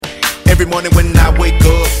every morning when I wake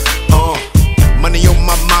up. Money on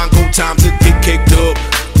my mind, go time to get kicked up.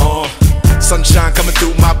 Sunshine coming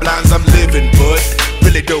through my blinds, I'm living, but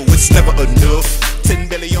really though, it's never enough. 10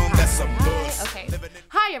 billion, that's a buzz. Okay.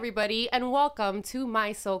 Hi, everybody, and welcome to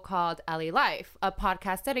My So-Called LA Life, a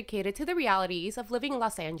podcast dedicated to the realities of living in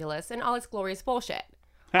Los Angeles and all its glorious bullshit.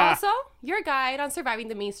 Also, your guide on surviving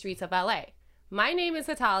the mean streets of LA. My name is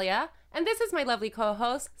Natalia, and this is my lovely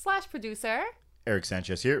co-host / producer, Eric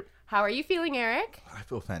Sanchez here. How are you feeling, Eric? I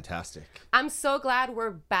feel fantastic. I'm so glad we're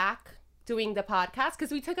back doing the podcast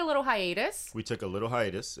because we took a little hiatus. We took a little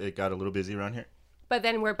hiatus. It got a little busy around here. But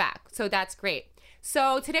then we're back, so that's great.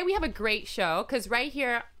 So today we have a great show because right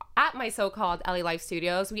here at My So-Called LA Life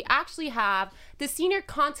Studios, we actually have the senior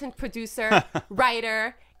content producer,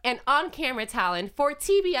 writer, and on-camera talent for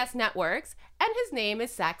TBS Networks, and his name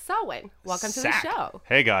is Zach Selwyn. Welcome to the show.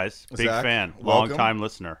 Hey guys, big Zach, fan, welcome. long-time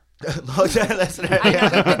listener. Long-time listener. I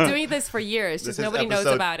know we've been doing this for years, just nobody knows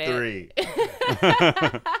about it. 3.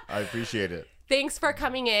 I appreciate it. Thanks for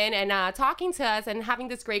coming in and talking to us and having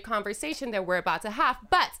this great conversation that we're about to have.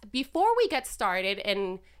 But before we get started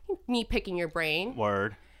and me picking your brain,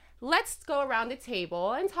 let's go around the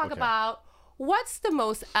table and talk about what's the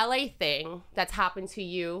most LA thing that's happened to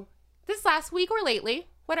you this last week or lately,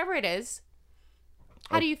 whatever it is.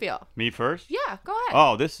 How do you feel? Me first? Yeah, go ahead.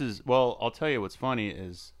 Oh, well, I'll tell you what's funny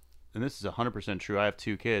is, and this is 100% true, I have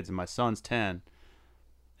 2 kids, and my son's 10,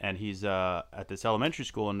 and he's at this elementary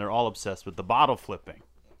school, and they're all obsessed with the bottle flipping.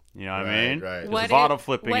 You know what I mean? Right. The bottle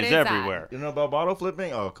flipping is everywhere. You know about bottle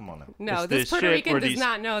flipping? Oh, come on now. No, It's this this Puerto shit Rican where does these-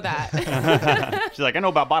 not know that. She's like, I know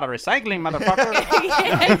about bottle recycling,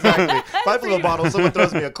 motherfucker. Exactly. If I fill a bottle, someone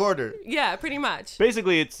throws me a quarter. Yeah, pretty much.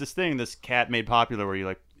 Basically, it's this thing this cat made popular where you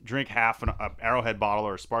like drink half an Arrowhead bottle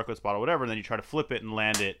or a Sparkletts bottle, whatever, and then you try to flip it and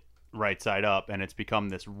land it right side up, and it's become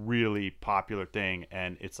this really popular thing,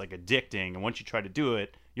 and it's like addicting, and once you try to do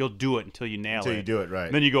it, you'll do it until you nail it. Until you do it, right.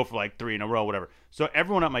 And then you go for like 3 in a row, whatever. So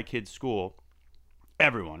everyone at my kid's school,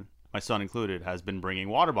 everyone, my son included, has been bringing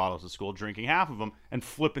water bottles to school, drinking half of them, and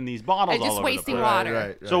flipping these bottles And all just over wasting the place. water.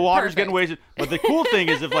 Right. So water's getting Perfect. wasted. But the cool thing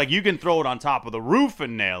is if like you can throw it on top of the roof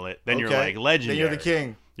and nail it, then you're like legendary. Then you're the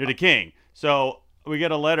king. You're the king. So we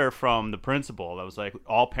get a letter from the principal that was like,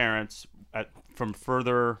 all parents from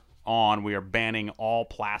further on, we are banning all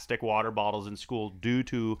plastic water bottles in school due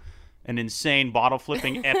to an insane bottle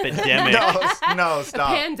flipping epidemic. No, stop.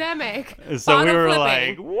 Pandemic. So we Bottle were flipping.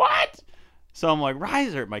 like, what? So I'm like,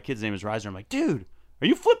 Riser. My kid's name is Riser. I'm like, dude, are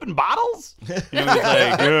you flipping bottles? And he's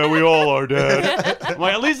like, yeah, we all are, Dad. I'm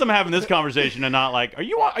like, at least I'm having this conversation and not like, are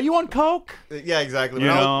you on coke? Yeah, exactly. You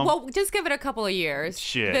know? Well, just give it a couple of years.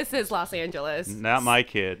 Shit. This is Los Angeles. Not my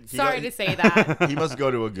kid. Sorry to say that. He must go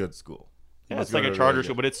to a good school. He Yeah, must it's go like to a really charter good-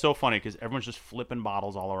 school, but it's so funny because everyone's just flipping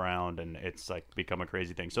bottles all around, and it's like become a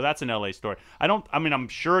crazy thing. So that's an LA story. I'm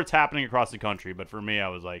sure it's happening across the country, but for me, I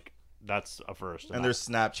was like, that's a first. And they're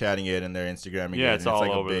Snapchatting it and they're Instagramming it. yeah, and it's all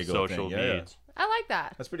like over a the big old social thing. Yeah, yeah. feeds. I like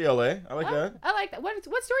that. That's pretty LA. I like that. I like that.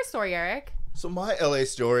 What's your story, Eric? So my LA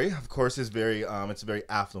story, of course, is very it's a very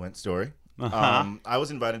affluent story. I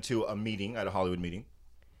was invited to a meeting at a Hollywood meeting,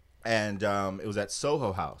 and it was at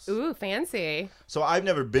Soho House. Ooh, fancy. So I've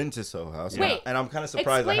never been to Soho House. Wait, and I'm kind of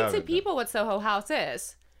surprised I Explain haven't to people what Soho House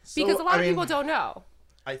is. So, Because a lot I of mean, people don't know.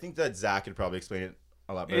 I think that Zach could probably explain it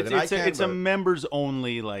a lot better than I It's can. a but- members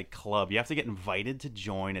only like club. You have to get invited to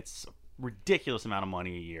join. It's a ridiculous amount of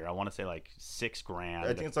money a year. I want to say like $6,000.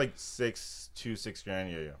 I think it's like $6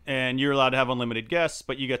 grand. Yeah. And you're allowed to have unlimited guests,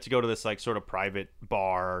 but you get to go to this like sort of private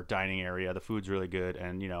bar dining area. The food's really good,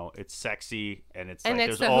 and you know it's sexy, and it's And like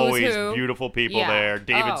it's there's the who's always who. beautiful people Yeah. there.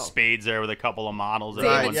 David Oh. Spade's there with a couple of models every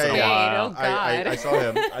David once Spade, in a while. oh, God. I saw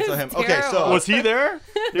him. It's Okay, so terrible. Was he there?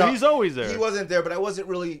 Dude, No, he's always there. He wasn't there, but I wasn't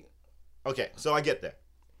really. Okay, so I get there.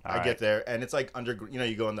 All I right. get there, and it's like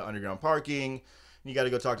you go in the underground parking. You got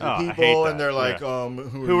to go talk to Oh, I the hate people, that. and they're like, Yeah.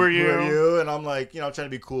 who are you? you? And I'm like, trying to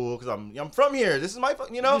be cool because I'm from here. This is my,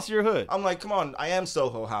 This is your hood. I'm like, come on, I am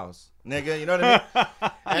Soho House, nigga. You know what I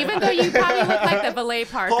mean? Even though you probably look like the valet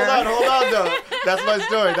parker. Hold on, though.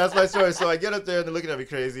 That's my story. So I get up there, and they're looking at me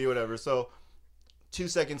crazy, whatever. So 2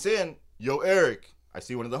 seconds in, yo, Eric, I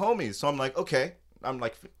see one of the homies. So I'm like, okay. I'm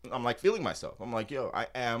like feeling myself. I'm like, yo, I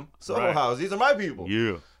am Soho Right. House. These are my people.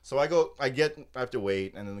 Yeah. So I have to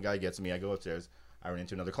wait, and then the guy gets me. I go upstairs. I run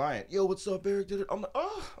into another client. Yo, what's up, Eric? I'm like,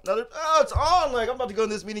 it's on. Like, I'm about to go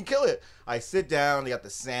in this meeting, kill it. I sit down. They got the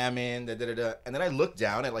salmon, and then I look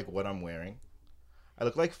down at like what I'm wearing. I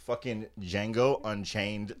look like fucking Django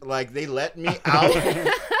Unchained. Like, they let me out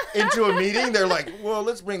into a meeting, they're like, well,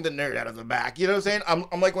 let's bring the nerd out of the back. You know what I'm saying?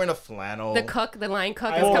 I'm like wearing a flannel. The line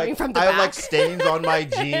cook is coming from the back. I back. have like stains on my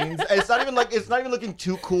jeans. It's not even looking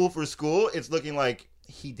too cool for school. It's looking like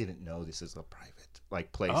he didn't know this is a private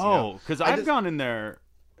like place. Oh, because I've gone in there.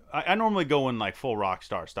 I normally go in like full rock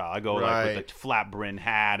star style. I go like with the flat brim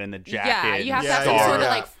hat and the jacket. Yeah, you have to have some sort of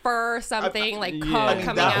like fur something, like coat coming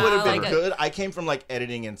out. That would have been good. I came from like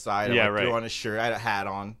editing inside. I threw on a shirt. I had a hat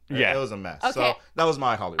on. Yeah. It was a mess. Okay. So that was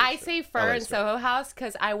my Hollywood. I say fur in Soho House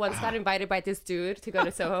because I once got invited by this dude to go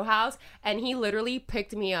to Soho House, and he literally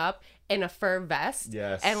picked me up in a fur vest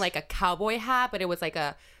and like a cowboy hat, but it was like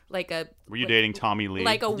a Were you dating Tommy Lee?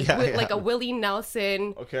 Like a Willie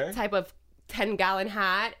Nelson type of 10-gallon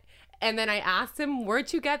hat. And then I asked him,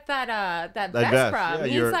 "Where'd you get that vest from?" Yeah,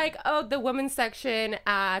 he's like, "Oh, the women's section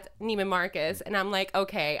at Neiman Marcus." And I'm like,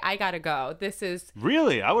 "Okay, I gotta go. This is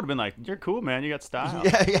really." I would have been like, "You're cool, man. You got style."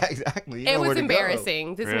 Yeah, exactly. It was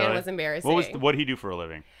embarrassing. This man was embarrassing. What did he do for a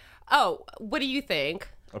living? Oh, what do you think?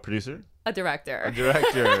 A producer? A director. A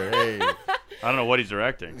director. Hey. I don't know what he's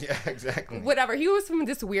directing. Yeah, exactly. Whatever. He was from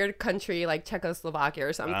this weird country like Czechoslovakia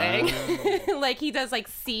or something. Like he does like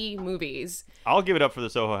C movies. I'll give it up for the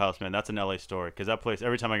Soho House, man. That's an LA story because that place.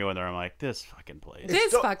 Every time I go in there, I'm like, this fucking place.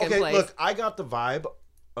 This fucking place. Look, I got the vibe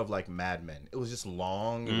of like Mad Men. It was just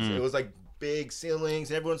long. It was like big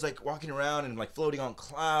ceilings, and everyone's like walking around and like floating on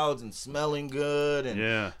clouds and smelling good. And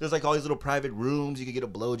there's like all these little private rooms. You could get a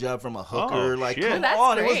blowjob from a hooker. Come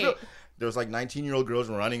on, great. It was real. There was like 19-year-old girls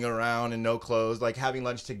running around in no clothes, like having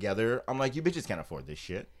lunch together. I'm like, you bitches can't afford this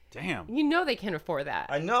shit. Damn. You know they can't afford that.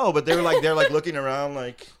 I know, but they're like looking around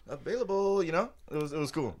like available, you know? It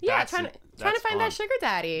was cool. Yeah, trying to find that sugar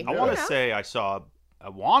daddy. I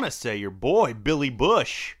want to say your boy Billy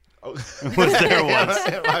Bush was there once.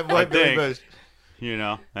 My boy Billy Bush. You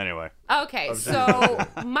know, anyway. Okay, so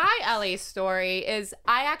my LA story is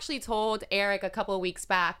I actually told Eric a couple of weeks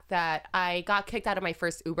back that I got kicked out of my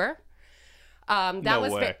first Uber. And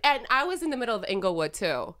I was in the middle of Inglewood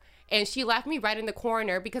too. And she left me right in the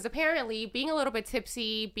corner because apparently being a little bit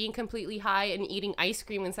tipsy, being completely high, and eating ice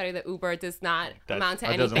cream inside of the Uber does not amount to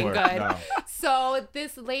anything good. No. So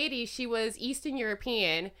this lady, she was Eastern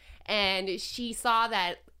European, and she saw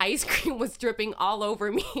that ice cream was dripping all over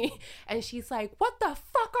me. And she's like, "What the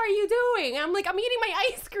fuck are you doing?" And I'm like, "I'm eating my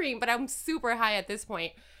ice cream," but I'm super high at this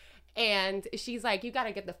point. And she's like, "You got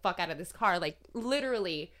to get the fuck out of this car." Like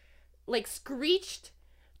literally, like screeched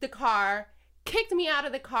the car, kicked me out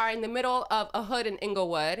of the car in the middle of a hood in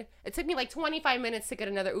Inglewood. It took me like 25 minutes to get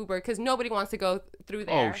another Uber because nobody wants to go through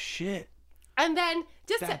there. Oh, shit. And then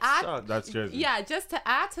just to add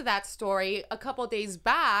to that story, a couple days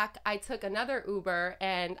back, I took another Uber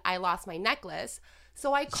and I lost my necklace.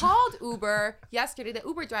 So I called Uber yesterday, the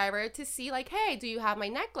Uber driver, to see like, "Hey, do you have my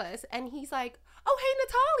necklace?" And he's like, "Oh,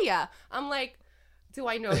 hey, Natalia." I'm like, "Do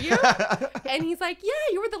I know you?" And he's like, "Yeah,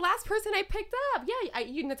 you were the last person I picked up. Yeah,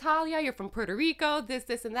 you Natalia, you're from Puerto Rico,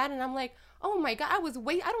 this, and that." And I'm like, "Oh my God, I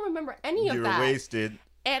don't remember any of that." You were wasted.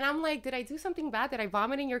 And I'm like, "Did I do something bad? Did I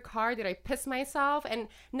vomit in your car? Did I piss myself?" And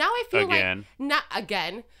now I feel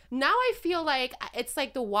now I feel like it's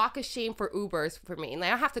like the walk of shame for Ubers for me. And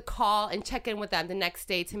I have to call and check in with them the next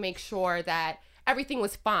day to make sure that everything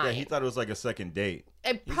was fine. Yeah, he thought it was like a second date.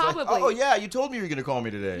 And probably. Like, "Oh yeah, you told me you were gonna call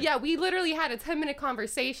me today." Yeah, we literally had a 10-minute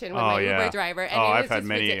conversation with my Uber driver, and I've had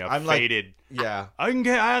many faded. Yeah, I can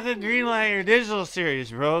green light your digital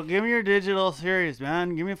series, bro. Give me your digital series,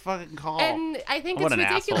 man. Give me a fucking call. And I think it's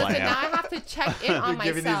ridiculous that now I have to check in on myself.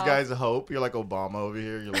 You're giving these guys hope. You're like Obama over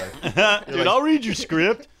here. You're like, dude, I'll read your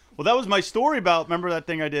script. Well, that was my story about. Remember that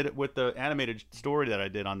thing I did with the animated story that I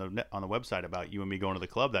did on the website about you and me going to the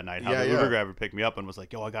club that night? How the Uber driver picked me up and was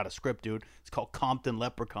like, "Yo, I got a script, dude. It's called Compton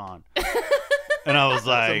Leprechaun." And I was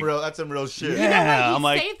like, "That's some real shit." You know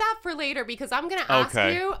what? Save that for later because I'm gonna ask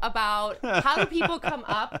you about how do people come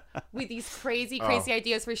up with these crazy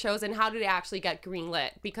ideas for shows and how do they actually get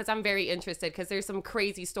greenlit? Because I'm very interested because there's some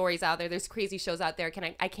crazy stories out there. There's crazy shows out there.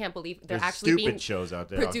 I can't believe they're actually being shows out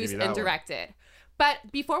there produced and directed.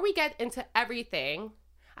 But before we get into everything,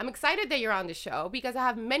 I'm excited that you're on the show because I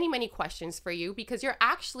have many, many questions for you because you're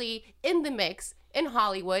actually in the mix in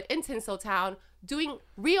Hollywood, in Tinseltown, doing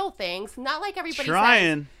real things, not like everybody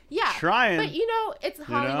says. Yeah. Trying. But, it's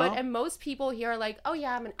Hollywood, and most people here are like, "Oh,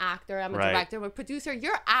 yeah, I'm an actor, I'm a director, I'm a producer."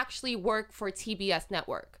 You're actually work for TBS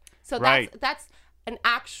Network. So that's an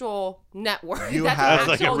actual network. That's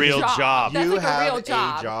like a real job. That's you like have a real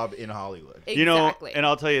job in Hollywood. Exactly. And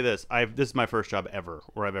I'll tell you this: this is my first job ever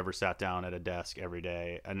where I've ever sat down at a desk every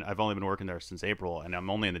day, and I've only been working there since April, and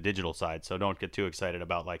I'm only in the digital side, so don't get too excited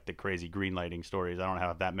about like the crazy green lighting stories. I don't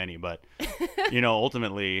have that many, but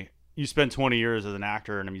ultimately, you spend 20 years as an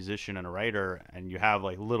actor and a musician and a writer, and you have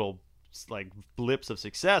like little like blips of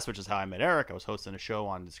success, which is how I met Eric. I was hosting a show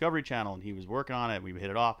on Discovery Channel, and he was working on it. We hit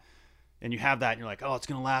it off, and you have that, and you're like, oh, it's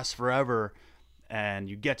gonna last forever. And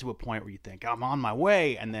you get to a point where you think, I'm on my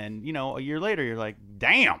way, and then a year later, you're like,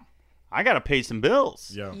 damn, I gotta pay some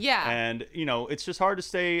bills. Yeah. And it's just hard to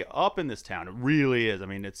stay up in this town. It really is. I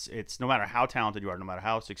mean, it's no matter how talented you are, no matter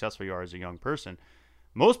how successful you are as a young person.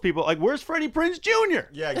 Most people, like, where's Freddie Prinze Jr.?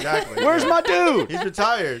 Yeah, exactly. Where's my dude? He's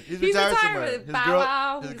retired. He's retired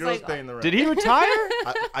somewhere. His girl's like, paying the rent. Did he retire?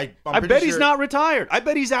 I'm I bet sure he's not retired. I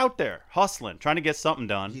bet he's out there hustling, trying to get something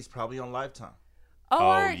done. He's probably on Lifetime.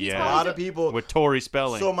 Yeah. A lot of people with Tori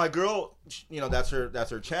Spelling. So my girl, that's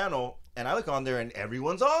her channel, and I look on there, and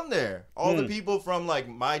everyone's on there. All the people from like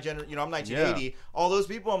my generation. I'm 1980. Yeah. All those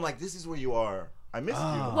people. I'm like, this is where you are. I miss you.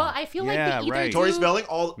 Well, I feel like they either do... Tori Spelling,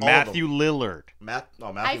 all Matthew Lillard. Matthew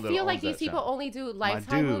I Lillard feel like these people only do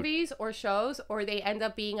Lifetime movies or shows, or they end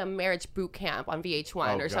up being a marriage boot camp on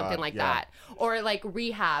VH1 or something like that. Or like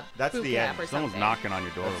rehab boot camp or something. Someone's knocking on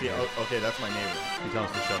your door. Okay, that's my neighbor. Can you tell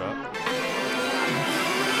us to shut up?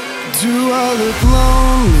 Do I look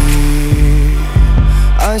lonely?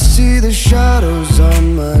 I see the shadows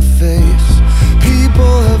on my face.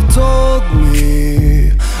 People have told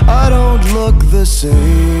me I don't look the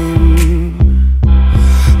same.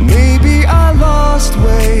 Maybe I lost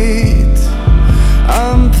weight.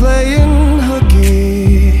 I'm playing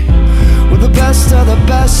hooky with the best of the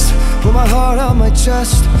best. Put my heart on my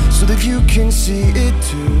chest so that you can see it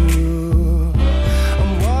too.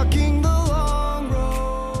 I'm walking the long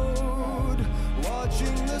road,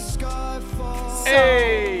 watching the sky fall.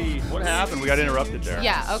 Hey! What happened? We got interrupted there.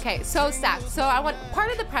 Yeah, okay. So, Zach, I want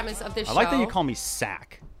part of the premise of this show. I like that you call me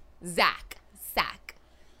Sack. Zach.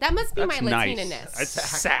 That must be That's my nice. Latina-ness.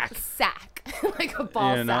 Sack. Like a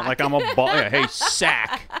ball sack. Like I'm a ball. Yeah, hey,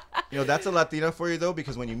 Sack. That's a Latina for you, though,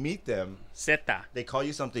 because when you meet them, Zeta. they call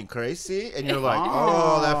you something crazy, and you're like,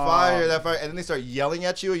 oh, that fire. And then they start yelling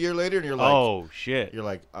at you a year later, and you're like, oh, shit. You're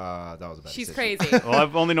like, that was a bad She's decision. crazy. Well,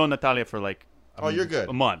 I've only known Natalia for like you're good.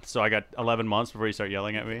 a month, so I got 11 months before you start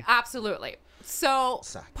yelling at me. Absolutely. So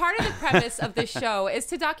part of the premise of this show is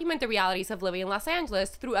to document the realities of living in Los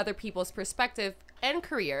Angeles through other people's perspective and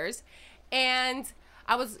careers. And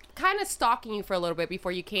I was kind of stalking you for a little bit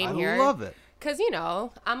before you came here. I love it. Because,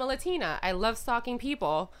 I'm a Latina. I love stalking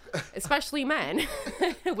people, especially men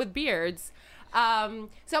with beards. So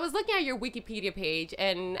I was looking at your Wikipedia page,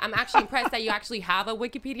 and I'm actually impressed that you actually have a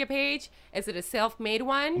Wikipedia page. Is it a self-made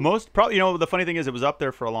one? Probably, the funny thing is it was up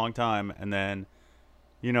there for a long time, and then,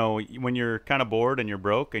 when you're kind of bored and you're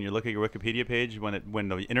broke and you look at your Wikipedia page when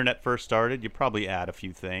the internet first started, you probably add a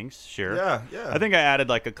few things. Sure. Yeah. I think I added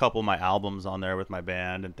like a couple of my albums on there with my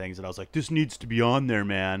band and things that I was like, this needs to be on there,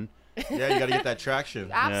 man. Yeah, you got to get that traction.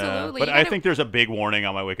 Absolutely. Yeah. But I think there's a big warning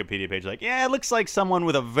on my Wikipedia page. Like, yeah, it looks like someone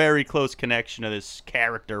with a very close connection to this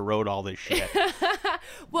character wrote all this shit.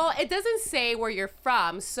 Well, it doesn't say where you're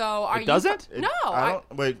from. So are you? It doesn't? No.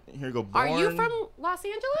 Wait, here you go. Are you from Los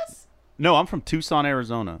Angeles? No, I'm from Tucson,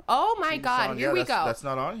 Arizona. Oh my God! Here we go. That's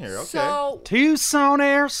not on here. Okay. So Tucson,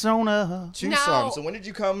 Arizona. Tucson. So when did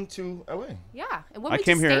you come to LA? Yeah, and when I did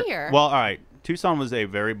came you stay here? Well, all right. Tucson was a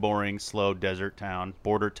very boring, slow desert town,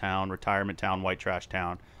 border town, retirement town, white trash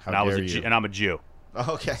town. And I'm a Jew.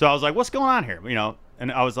 Okay. So I was like, what's going on here?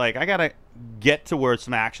 And I was like, I gotta get to where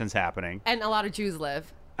some action's happening. And a lot of Jews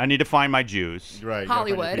live. I need to find my Jews. Right.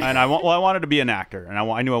 Hollywood. And I wanted to be an actor, and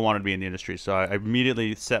I knew I wanted to be in the industry, so I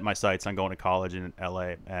immediately set my sights on going to college in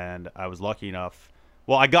LA, and I was lucky enough.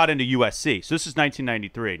 Well, I got into USC, so this is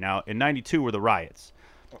 1993. Now, in 92 were the riots.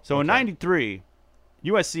 So in 93,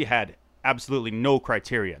 USC had absolutely no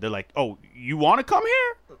criteria. They're like, oh, you want to come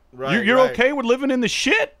here? Right, you're okay with living in the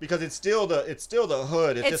shit? Because it's still the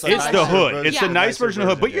hood. It's the hood. It's a nice version of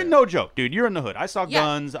the hood. But yeah. you're no joke, dude. You're in the hood. I saw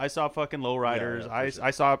guns. I saw fucking lowriders.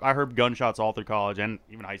 I heard gunshots all through college and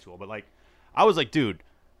even high school. But like, I was like, dude,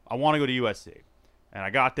 I want to go to USC. And I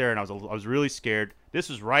got there and I was really scared. This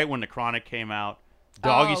was right when The Chronic came out.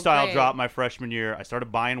 Doggy Style dropped my freshman year. I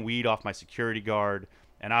started buying weed off my security guard.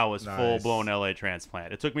 And I was full-blown LA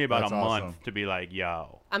transplant. It took me about a month to be like,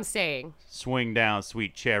 yo. I'm staying. Swing down,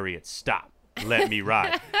 sweet chariot. Stop. Let me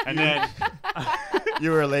ride. And then...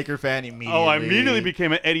 You were a Laker fan immediately. Oh, I immediately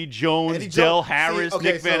became an Eddie Jones, Del Harris,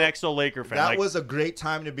 Nick Van Exel Laker fan. That was a great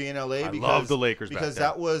time to be in LA. I love the Lakers because back then.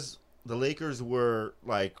 that was... The Lakers were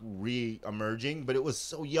like re-emerging, but it was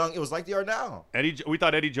so young. It was like they are now. We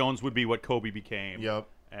thought Eddie Jones would be what Kobe became. Yep.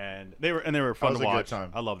 And they were fun to watch. Good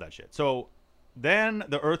time. I love that shit. So... Then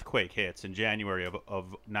the earthquake hits in January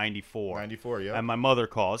of 94. 94, yeah. And my mother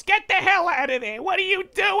calls, get the hell out of there. What are you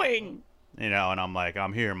doing? you know, and I'm like,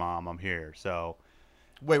 I'm here, Mom, I'm here. So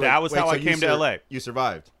That was how I came to LA. You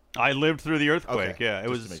survived. I lived through the earthquake. Okay. Yeah, it Just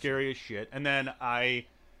was to scary as shit. And then I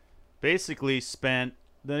basically spent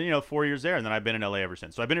 4 years there, and then I've been in LA ever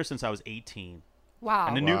since. So I've been here since I was 18. Wow.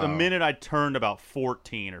 And the minute I turned about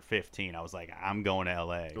 14 or 15, I was like, I'm going to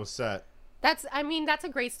LA. It was set. That's a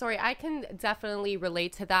great story. I can definitely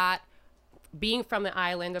relate to that. Being from the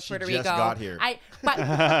island of Puerto Rico, got here.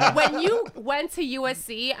 But when you went to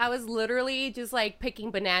USC, I was literally just like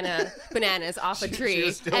picking bananas off a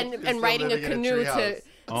tree and riding a canoe to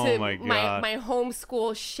Oh my God. my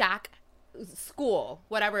homeschool shack school,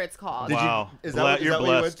 whatever it's called. Wow. You're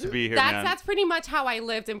blessed to be here, man. That's pretty much how I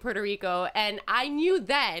lived in Puerto Rico, and I knew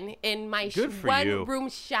then in my Good for you. one-room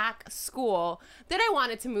shack school that I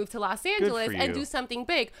wanted to move to Los Angeles for and you. do something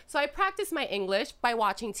big. So I practiced my English by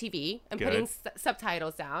watching TV and Good. putting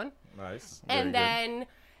subtitles down. Nice. And then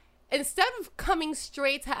instead of coming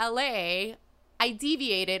straight to LA, I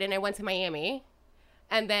deviated and I went to Miami.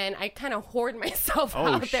 And then I kind of whored myself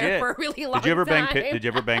out there for a really long time. Did you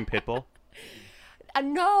ever bang Pitbull?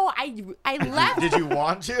 No, I left. Did you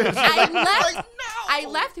want to? I left. Like, no! I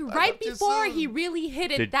left right too before soon. he really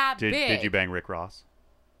hit it big. Did you bang Rick Ross?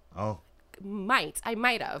 Oh. I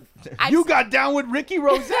might have. You got down with Ricky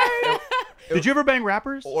Rose. Did you ever bang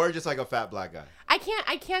rappers? Or just like a fat black guy. I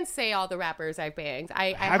can't say all the rappers I banged.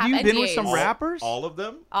 I have you NDAs. been with some rappers? All of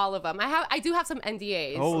them? All of them. I do have some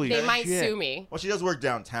NDAs. Holy they might shit. sue me. Well, she does work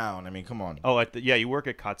downtown. I mean, come on. Oh, you work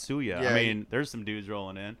at Katsuya. Yeah, I mean, there's some dudes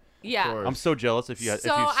rolling in. Yeah. course. I'm so jealous if you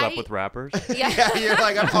slept with rappers. Yeah. Yeah, you're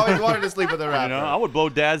like, I've always wanted to sleep with a You rapper. know, I would blow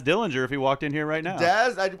Daz Dillinger if he walked in here right now.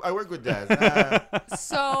 Daz? I work with Daz.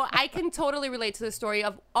 So I can totally relate to the story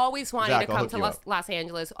of always wanting Zach, to I'll come hook to you Los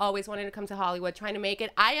Angeles, always wanting to come to Hollywood, trying to make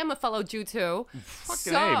it. I am a fellow Jew too.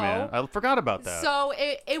 Fucking A, man. I forgot about that. So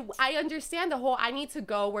I understand the whole I need to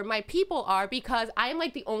go where my people are because I'm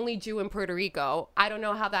like the only Jew in Puerto Rico. I don't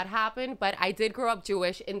know how that happened, but I did grow up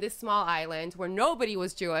Jewish in this small island where nobody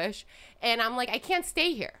was Jewish. And I'm like, I can't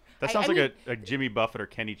stay here. That sounds like a Jimmy Buffett or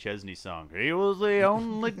Kenny Chesney song. He was the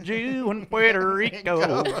only Jew in Puerto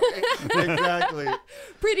Rico. Exactly.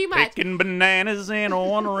 Pretty much. Picking bananas in a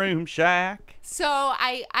one-room shack. So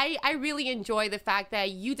I really enjoy the fact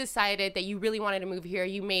that you decided that you really wanted to move here.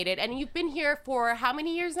 You made it. And you've been here for how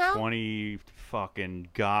many years now? 20 fucking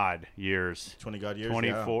God years. 20 God years.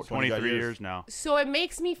 24, yeah. 23 years now. So it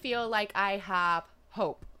makes me feel like I have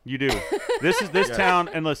hope. You do. This town,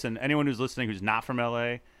 and listen, anyone who's listening who's not from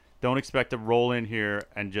LA, don't expect to roll in here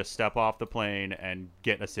and just step off the plane and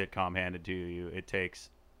get a sitcom handed to you. It takes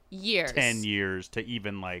Years. 10 years to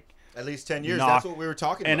even like At least 10 years. knock. That's what we were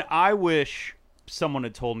talking And about. I wish someone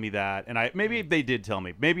had told me that, and maybe they did tell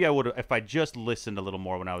me. Maybe I would have, if I just listened a little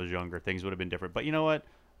more when I was younger, things would have been different. But you know what?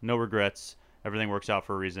 No regrets. Everything works out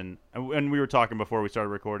for a reason. And we were talking before we started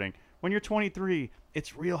recording. When you're 23,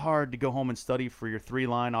 it's real hard to go home and study for your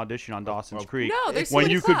 3-line audition on Dawson's Creek. No, there's so when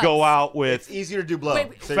many you could clubs. go out with It's easier to do blow.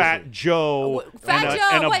 Wait, Fat Joe, Fat Joe,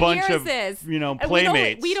 and a what bunch year of is this? you know And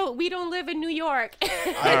playmates. We don't live in New York. All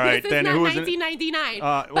right, this then is not who is it? 1999.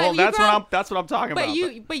 Well, But that's what I'm talking But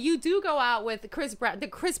about. but you do go out with the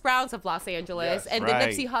Chris Browns of Los Angeles Yes. and Right.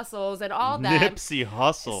 the Nipsey Hussles and all that. Nipsey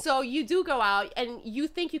Hussle. So you do go out and you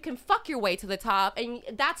think you can fuck your way to the top, and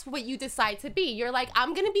that's what you decide to be. You're like,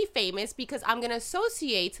 I'm gonna be famous because I'm gonna associate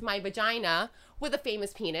my vagina with a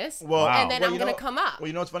famous penis, Well, and then well, I'm you gonna know- come up. Well,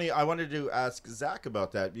 you know what's funny? I wanted to ask Zach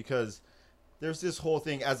about that because there's this whole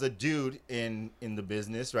thing as a dude in the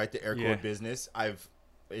business, right? The air Yeah. quote business.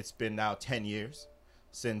 It's been now 10 years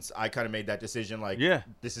since I kind of made that decision. Like, Yeah.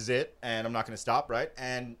 this is it, and I'm not going to stop, right?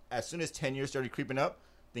 And as soon as 10 years started creeping up,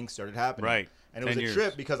 things started happening. Right. And it was 10 a years.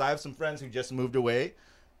 trip because I have some friends who just moved away,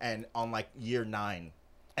 and on like year 9.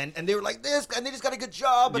 And they were like this, and they just got a good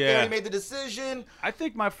job, but they Yeah. already made the decision. I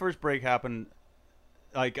think my first break happened,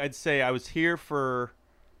 like I'd say I was here for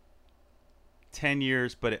 10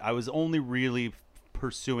 years, but I was only really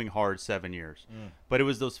pursuing hard 7 years. But it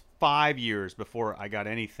was those 5 years before I got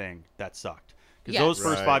anything that sucked. Because Yes. those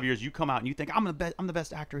first Right. 5 years, you come out and you think, I'm the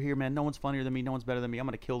best actor here, man. No one's funnier than me. No one's better than me. I'm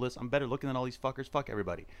going to kill this. I'm better looking than all these fuckers. Fuck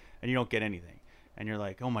everybody. And you don't get anything. And you're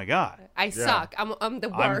like, oh my God. I suck. I'm the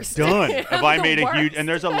worst. I'm done. Have I the made a huge, worst. and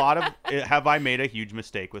there's a lot of, have I made a huge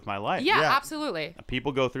mistake with my life? Yeah, Yeah. absolutely.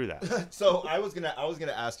 People go through that. So I was gonna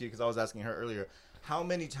ask you because I was asking her earlier, how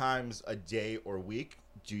many times a day or week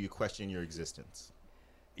do you question your existence?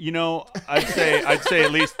 You know, I'd say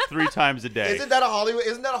at least 3 times a day. Isn't that a Hollywood?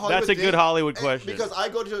 That's a good Hollywood question. Because I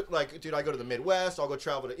go to I go to the Midwest. I'll go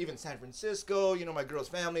travel to even San Francisco. You know, my girl's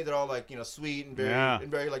family, they're all like, sweet and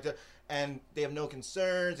very like that. And they have no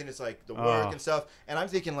concerns, and it's like the work and stuff. And I'm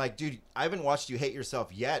thinking like, dude, I haven't watched you hate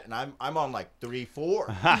yourself yet, and I'm on like 3,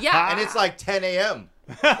 4. Yeah. And it's like 10 a.m.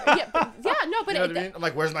 But You know what I mean? I'm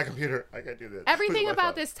like, where's my computer? I can't do this. Everything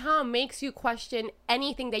about this town makes you question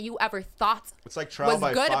anything that you ever thought it's like trial was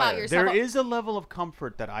by good fire. about yourself. There is a level of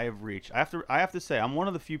comfort that I have reached. I have to say, I'm one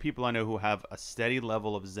of the few people I know who have a steady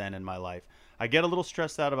level of zen in my life. I get a little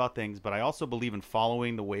stressed out about things, but I also believe in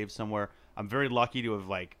following the wave somewhere. I'm very lucky to have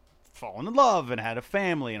like fallen in love and had a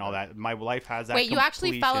family and all that. My life has that. Wait, you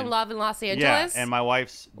actually fell in love in Los Angeles? Yeah, and my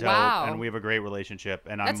wife's dope, and we have a great relationship.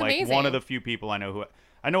 And I'm like one of the few people I know who.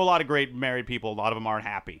 I know a lot of great married people. A lot of them aren't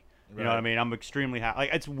happy. You know what I mean? I'm extremely happy.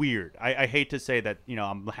 Like, it's weird. I hate to say that,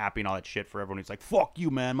 I'm happy and all that shit for everyone who's like, fuck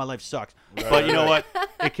you, man. My life sucks. Right. But you know what?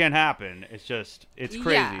 It can happen. It's just, it's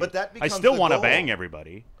crazy. Yeah. But that I becomes still the want to goal. bang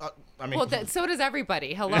everybody. I mean, Well, so does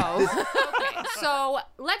everybody. Hello. Okay, so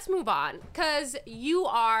let's move on, because you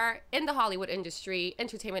are in the Hollywood industry,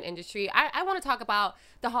 entertainment industry. I want to talk about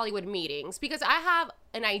the Hollywood meetings, because I have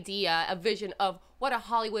an idea, a vision of what a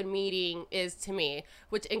Hollywood meeting is to me,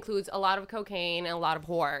 which includes a lot of cocaine and a lot of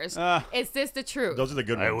whores. Is this the truth? those are the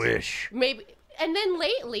good ones. I wish. Maybe. And then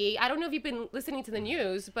lately, I don't know if you've been listening to the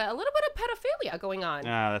news, but a little bit of pedophilia going on.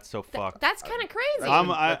 That's so fucked. That's kind of crazy.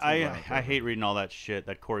 I hate reading all that shit,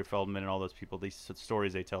 that Corey Feldman and all those people, these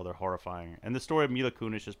stories they tell, they're horrifying. And the story Mila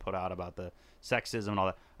Kunis just put out about the sexism and all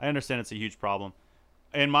that, I understand it's a huge problem.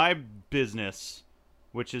 In my business,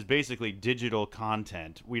 which is basically digital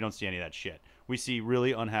content, we don't see any of that shit. We see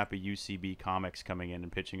really unhappy UCB comics coming in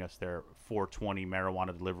and pitching us their 420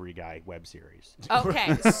 marijuana delivery guy web series.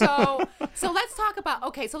 Okay, so let's talk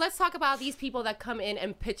about these people that come in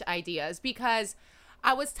and pitch ideas, because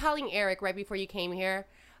I was telling Eric right before you came here,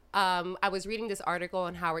 I was reading this article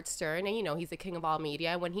on Howard Stern, and he's the king of all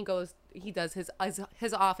media. When he does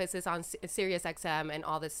his office is on Sirius XM and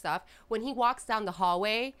all this stuff. When he walks down the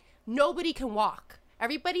hallway, nobody can walk.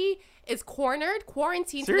 Everybody is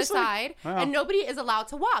quarantined to the side, and nobody is allowed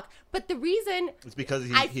to walk. But the reason it's because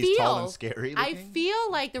he's tall and scary looking? I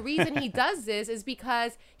feel like the reason he does this is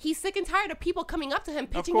because he's sick and tired of people coming up to him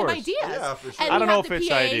pitching him ideas. Yeah, for sure. And I don't know if PAs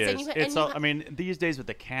it's ideas. I mean, these days with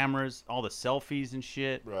the cameras, all the selfies and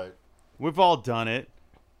shit. Right. We've all done it.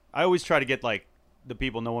 I always try to get like the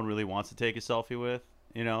people no one really wants to take a selfie with.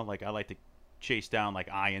 Like I like to chase down like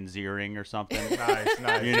Ian Ziering or something. Nice.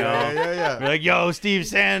 Yeah. Be like, yo, Steve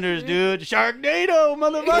Sanders, dude, Sharknado,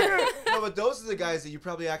 motherfucker. No, but those are the guys that you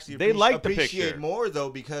probably actually appreciate more though,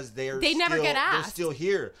 because they never get asked. They're still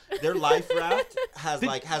here. Their life raft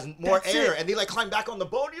has more air, and they like climb back on the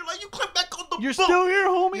boat. And you're like, you climb back on the boat. You're still here,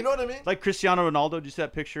 homie. You know what I mean? Like Cristiano Ronaldo, did you see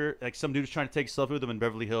that picture? Like some dude was trying to take a selfie with him in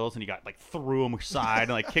Beverly Hills, and he got like threw him aside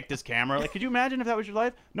and like kicked his camera. Like, could you imagine if that was your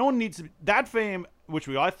life? No one needs that fame, which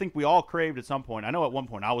I think we all craved at some point. I know at one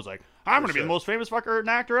point I was like, I'm going to be the most famous fucker and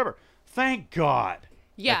actor ever. Thank God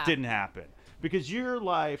that didn't happen, because your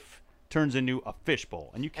life turns into a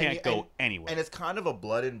fishbowl and you can't go anywhere. And it's kind of a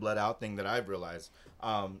blood in, blood out thing that I've realized.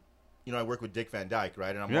 I work with Dick Van Dyke,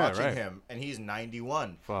 right? And I'm watching him, and he's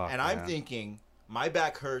 91. And I'm thinking, my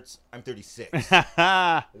back hurts. I'm 36.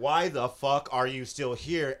 Why the fuck are you still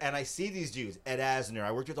here? And I see these dudes, Ed Asner.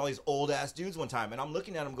 I worked with all these old ass dudes one time, and I'm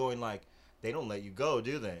looking at them going like, they don't let you go,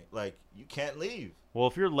 do they? Like, you can't leave. Well,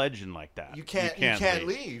 if you're a legend like that, you can't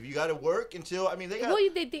leave. You got to work until. I mean, they got. Well,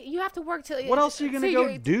 you have to work till. What else are you gonna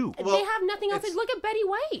go do? Well, they have nothing else. Look at Betty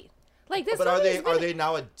White. Like this. But are they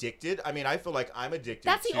now addicted? I mean, I feel like I'm addicted.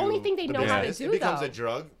 That's the only thing they know how to do. It becomes a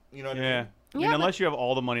drug. You know what I mean? I mean, unless you have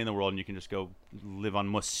all the money in the world and you can just go live on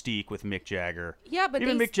Mystique with Mick Jagger. Yeah, but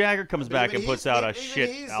even Mick Jagger comes back and puts out a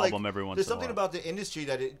shit album every once in a while. There's something about the industry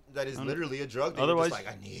that is literally a drug. Otherwise, just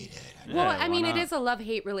like, I need it. Well, I mean, it is a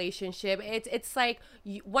love-hate relationship. It's like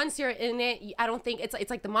once you're in it, I don't think it's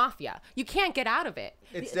like the mafia. You can't get out of it.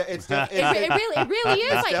 It really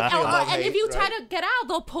is like, and if you try right? to get out,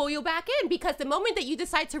 they'll pull you back in, because the moment that you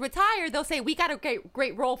decide to retire, they'll say, we got a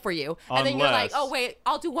great role for you, and then you're like, oh wait,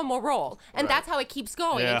 I'll do one more role, and that's how it keeps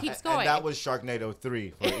going. It keeps going. And that was Sharknado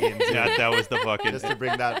 3 for Ian. Yeah, that was the fucking just to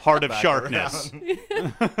bring that heart of sharkness.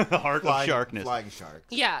 The heart of sharkness. Flying sharks.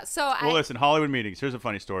 Yeah. So listen, Hollywood meetings. Here's a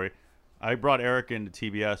funny story. I brought Eric into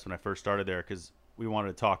TBS when I first started there because we wanted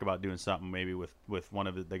to talk about doing something maybe with one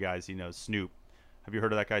of the guys he knows, Snoop. Have you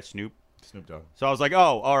heard of that guy, Snoop? Snoop Dogg. So I was like,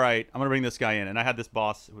 oh, all right, I'm gonna bring this guy in, and I had this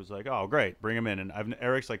boss who was like, oh, great, bring him in. And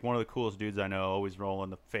Eric's like one of the coolest dudes I know, always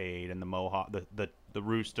rolling the fade and the mohawk, the the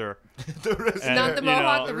rooster. The rooster. And, Not the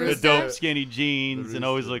mohawk, the rooster. The dope skinny jeans, and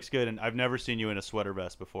always looks good. And I've never seen you in a sweater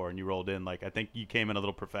vest before, and you rolled in. Like, I think you came in a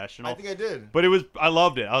little professional. I think I did. But I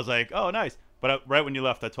loved it. I was like, oh, nice. But right when you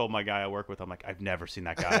left, I told my guy I work with, I'm like, I've never seen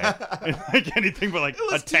that guy in like anything but like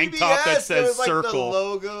a tank top that says was, like, Circle. The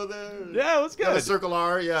logo there. Yeah, it was good. Yeah, the Circle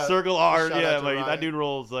R, yeah. Circle R, Shout yeah. out to Like Ryan. that dude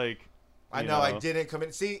rolls like. I know, I didn't come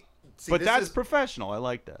in. See, but that's professional. I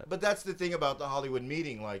like that. But that's the thing about the Hollywood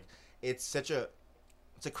meeting. Like, it's a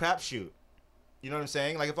crapshoot. You know what I'm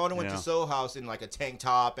saying? Like, if I would have went to Soho House in like a tank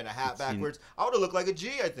top and a hat backwards, I would have looked like a G,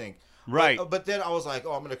 I think. Right. But then I was like,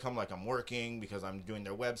 oh, I'm going to come like I'm working because I'm doing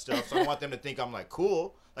their web stuff. So I want them to think I'm like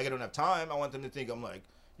cool. Like I don't have time. I want them to think I'm like,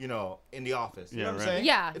 you know, in the office. You know what I'm saying?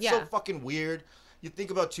 Yeah, It's so fucking weird. You think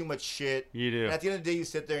about too much shit. You do. And at the end of the day, you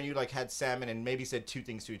sit there and you like had salmon and maybe said two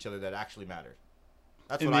things to each other that actually mattered.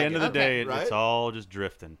 That's In what the I end get. of the day, right? it's all just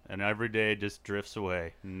drifting, and every day just drifts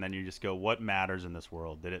away, and then you just go, what matters in this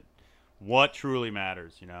world? What truly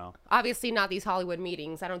matters, you know? Obviously not these Hollywood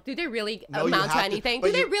meetings. Do they really No, you amount to have to, anything? but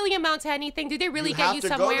Do they you- really amount to anything? Do they really You get have you to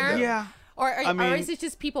go to somewhere? them. Yeah. Or I mean- is it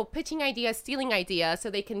just people pitching ideas, stealing ideas,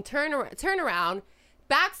 so they can turn around,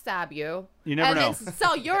 backstab you, You never know. and then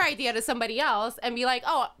sell your idea to somebody else and be like,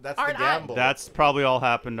 oh, That's the aren't I? gamble. That's probably all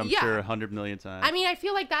happened, I'm Yeah. sure, 100 million times. I mean, I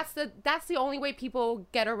feel like that's the only way people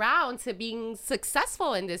get around to being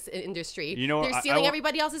successful in this industry. You know, they're I stealing wa-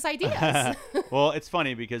 everybody else's ideas. Well, it's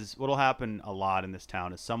funny because what'll happen a lot in this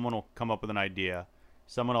town is someone will come up with an idea,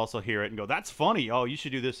 someone else will hear it and go, that's funny. Oh, you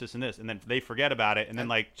should do this, this, and this. And then they forget about it. And then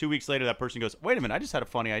like 2 weeks later, that person goes, wait a minute, I just had a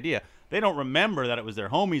funny idea. They don't remember that it was their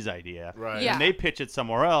homie's idea. Right. Yeah. And they pitch it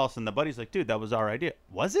somewhere else. And the buddy's like, dude, that was our idea.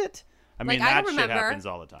 Was it? I mean, Like, I that don't shit remember. happens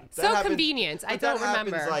all the time. So That happens- convenient. I but don't that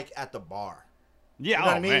remember. happens like at the bar. Yeah, You know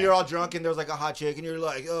what I oh, mean? man. You're all drunk and there's like a hot chick and you're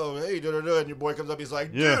like, oh, hey, da-da-da. And your boy comes up, he's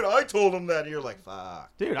like, dude, Yeah. I told him that. And you're like,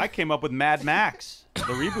 fuck. Dude, I came up with Mad Max, the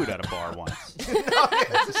reboot at a bar once.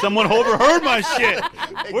 Someone overheard my shit.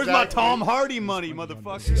 Where's my Exactly. Tom Hardy money,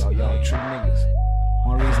 motherfucker? Y'all true niggas.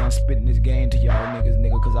 One reason I'm spitting this game to y'all niggas,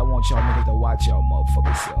 nigga, cause I want y'all niggas to watch y'all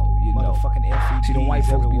motherfuckers, so, you know. Motherfucking FED. See, the white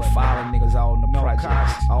folks be filing niggas all in the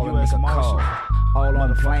projects, all in nigga cars, all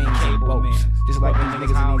on planes and boats. Just like these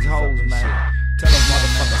niggas in these hoes, man. Tell them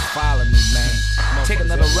motherfuckers follow me, man. Take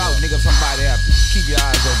another route, nigga, somebody after you. Keep your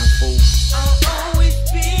eyes open, fool. I'll always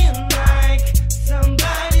feel like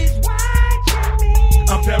somebody's watching me.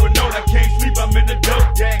 I'm paranoid, I can't sleep, I'm in the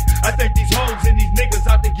dope gang. I think these hoes and these niggas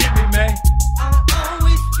out to get me, man. I'll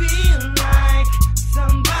always feel like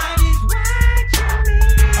somebody's watching me.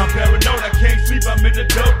 I'm paranoid, I can't sleep, I'm in the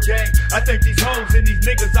dope gang. I think these hoes and these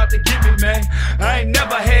niggas out to get me, man. I ain't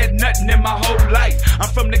never had nothing in my whole life. I'm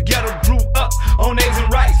from the ghetto, grew up on eggs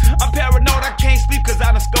and rice. I'm paranoid, I can't sleep cause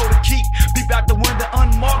I done stole the key. Peep out the window,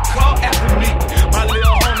 unmarked car after me. My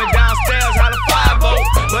little homie downstairs had a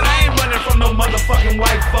 5-0, but I ain't running from no motherfucking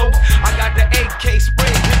white folks. I got the AK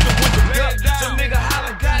spray, hit the window up. Some nigga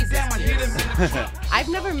holler, goddamn, I hit him in the trunk. I've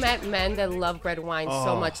never met men that love red wine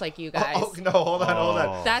so much like you guys. Oh, no, hold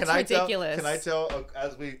on. That's Can I ridiculous. Can I tell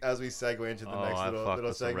as we segue into the next I little fucked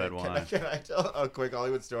with the segment? red wine. Can I tell a quick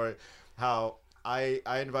Hollywood story? How I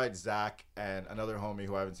invite Zach and another homie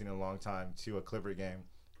who I haven't seen in a long time to a Clipper game,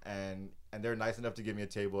 and they're nice enough to give me a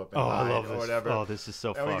table up in Oh, I Hyde love or this. whatever. Oh, this is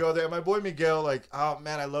so And we fun. go there. My boy Miguel, like, oh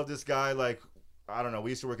man, I love this guy. Like, I don't know. We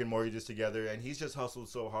used to work in mortgages together, and he's just hustled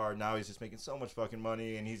so hard. Now he's just making so much fucking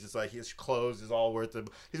money, and he's just like, his clothes is all worth it.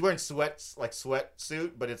 He's wearing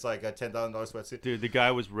sweatsuit, but it's like a $10,000 sweatsuit. Dude, the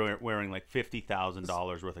guy was wearing like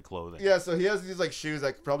 $50,000 worth of clothing. Yeah, so he has these like shoes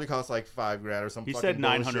that probably cost like $5,000 or something. He said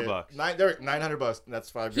 $900. They're $900.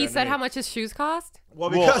 That's $5,000. He to said me. how much his shoes cost? Well,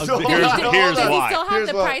 Well, because here's- hold on, here's hold on. Does why. he still have Here's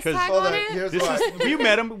the why. price 'Cause- tag hold on on, it? here's This why. is you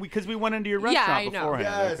met him because we went into your Yeah, restaurant I know. beforehand.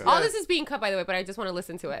 Yes, Okay. yes. All this is being cut, by the way, but I just want to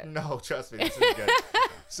listen to it. No, trust me, this is good.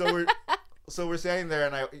 So we're standing there,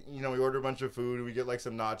 and we order a bunch of food, and we get like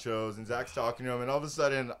some nachos, and Zach's talking to him, and all of a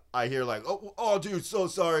sudden I hear like, oh, dude, so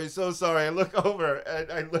sorry. I look over,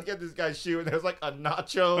 and I look at this guy's shoe, and there's like a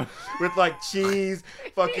nacho with like cheese,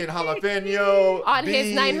 fucking jalapeno On his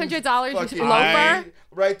beans, $900 fucking loafer? meat,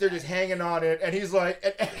 right there, just hanging on it, and he's like,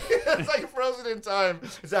 and it's like frozen in time.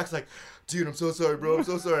 And Zach's like, dude, I'm so sorry, bro. I'm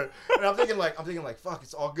so sorry. And I'm thinking like, fuck,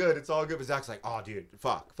 it's all good. But Zach's like, oh, dude,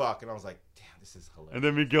 fuck. And I was like, damn, this is hilarious. And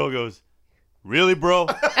then Miguel goes, really, bro?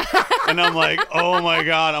 And I'm like, oh my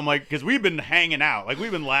God. I'm like, because we've been hanging out. Like,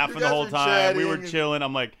 we've been laughing You the guys whole were time. We were chatting and- chilling.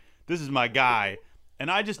 I'm like, this is my guy. And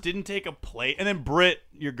I just didn't take a plate. And then Britt,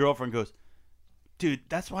 your girlfriend, goes, dude,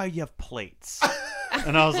 that's why you have plates.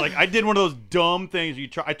 And I was like, I did one of those dumb things.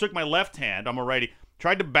 I took my left hand, I'm a righty,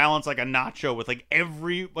 tried to balance like a nacho with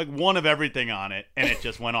like one of everything on it, and it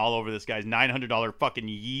just went all over this guy's $900 fucking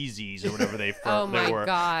Yeezys or whatever they Oh my were.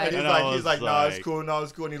 God. And And he's like, no, it's cool, no,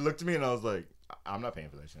 it's cool. And he looked at me, and I was like, I'm not paying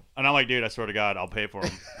for that shit. And I'm like, dude, I swear to God, I'll pay for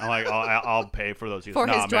them. I'm like, I'll pay for those. He goes, For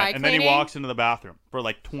his nah, dry man. And then he cleaning? walks into the bathroom for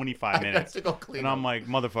like 25 minutes. to go clean And I'm them. like,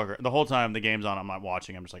 motherfucker. The whole time the game's on, I'm not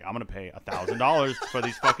watching. I'm just like, I'm going to pay $1,000 for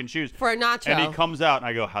these fucking shoes. For a nacho. And he comes out, and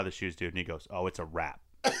I go, how the shoes, dude? And he goes, oh, it's a wrap.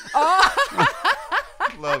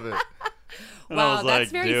 Love it. And Wow, I was that's like,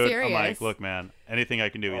 very dude, serious. I'm like, look, man, anything I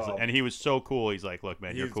can do. He's and he was so cool. He's like, look,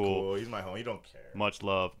 man, He's you're cool. He's my homie. He don't care. Much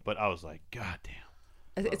love. But I was like, God damn.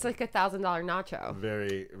 It's like $1,000 nacho.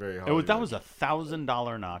 Very, very hard. That was $1,000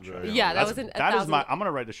 nacho. Yeah, that wasn't That is 1,000. I'm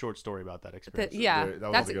gonna write a short story about that experience. Yeah, That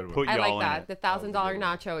was that's a good one. Put I y'all like in that. it. The $1,000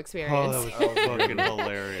 nacho Oh, experience. that was fucking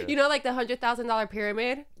hilarious. You know, like the $100,000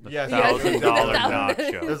 pyramid. Yes, $1,000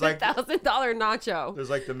 nacho. There's like $1,000 nacho. there's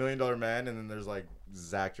like the $1 Million Man, and then there's like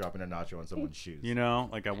Zach dropping a nacho on someone's shoes. You know,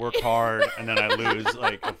 like I work hard and then I lose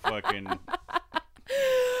like a fucking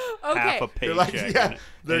Okay, half a They're paycheck. like, yeah,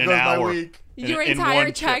 there in goes an my hour. week. your in entire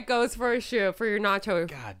one check goes for a shoe for your nacho.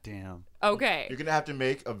 God damn. Okay. You're gonna have to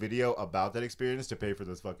make a video about that experience to pay for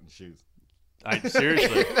those fucking shoes.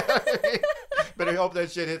 Seriously. Better hope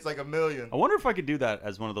that shit hits like $1 million. I wonder if I could do that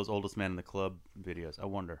as one of those oldest men in the club videos. I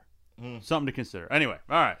wonder. Hmm. Something to consider. Anyway,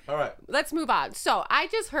 all right. All right. Let's move on. So I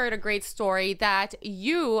just heard a great story that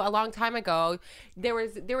you, a long time ago, they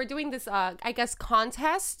were doing this, I guess,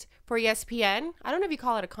 contest for ESPN. I don't know if you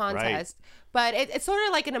call it a contest, but it's sort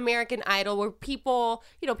of like an American Idol where people,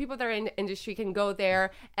 people that are in the industry can go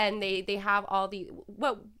there and they have all the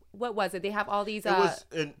what was it? They have all these. It was,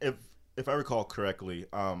 if I recall correctly,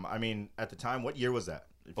 I mean, at the time, what year was that?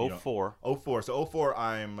 04. 04. So 04,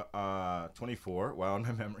 I'm 24. Wow, in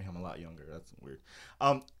my memory, I'm a lot younger. That's weird.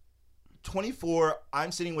 24,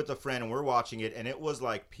 I'm sitting with a friend and we're watching it, and it was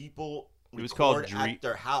like people record at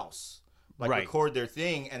their house. Record their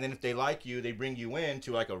thing, and then if they like you, they bring you in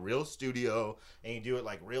to like a real studio, and you do it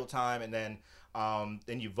like real time, and then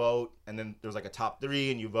you vote, and then there's like a top 3,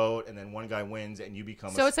 and you vote, and then one guy wins, and you become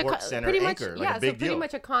a Sports Center anchor. Yeah, like a big so pretty deal.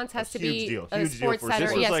 much a contest to be Deal. a Huge deal Sports for Center.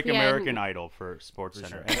 This was like ESPN. American Idol for Sports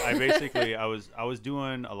Center. sure. And I basically, I was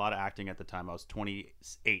doing a lot of acting at the time. I was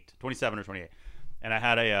 27 or 28. And I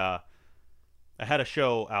had a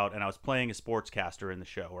show out, and I was playing a sportscaster in the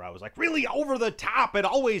show where I was like really over the top and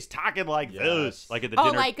always talking like this, like at the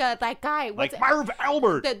dinner. Like that guy, like Marv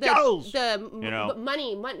Albert.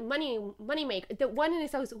 money maker, the one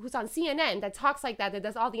who's on CNN that talks like that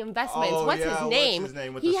does all the investments. Oh, What's yeah, his name? What's his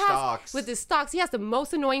name with the stocks? With the stocks, he has the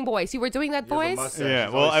most annoying voice. You were doing that voice. Yeah,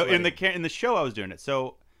 well, in the show I was doing it.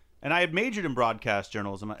 So, and I had majored in broadcast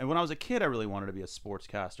journalism, and when I was a kid, I really wanted to be a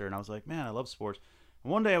sportscaster, and I was like, man, I love sports.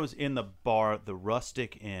 And one day I was in the bar, the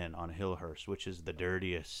Rustic Inn on Hillhurst, which is the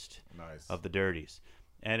dirtiest of the dirties.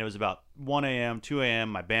 And it was about 1 a.m., 2 a.m.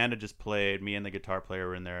 My band had just played. Me and the guitar player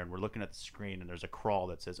were in there, and we're looking at the screen, and there's a crawl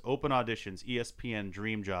that says, Open Auditions, ESPN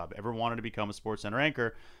Dream Job. Ever wanted to become a Sports Center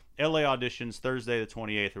anchor? LA auditions, Thursday the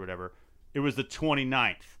 28th or whatever. It was the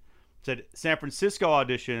 29th. It said San Francisco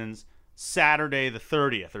auditions, Saturday the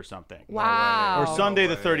 30th or something. Wow. Or Sunday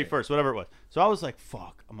the 31st, whatever it was. So I was like,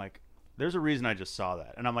 fuck. I'm like, there's a reason I just saw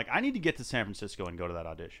that. And I'm like, I need to get to San Francisco and go to that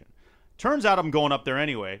audition. Turns out I'm going up there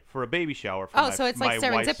anyway for a baby shower for so it's like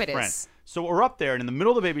my wife's serendipitous. friend. So we're up there, and in the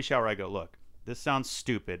middle of the baby shower, I go, look, this sounds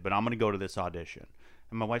stupid, but I'm going to go to this audition.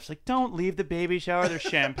 And my wife's like, don't leave the baby shower. There's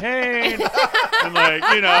champagne. And like,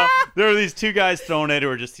 there are these two guys thrown in who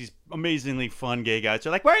are just these amazingly fun gay guys.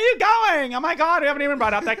 They're like, where are you going? Oh my God, we haven't even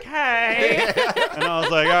brought out the cake. And I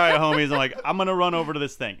was like, all right, homies. I'm like, I'm going to run over to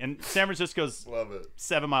this thing. And San Francisco's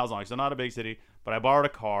 7 miles long, so not a big city. But I borrowed a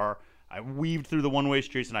car. I weaved through the one-way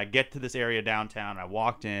streets, and I get to this area downtown. And I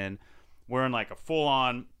walked in wearing like a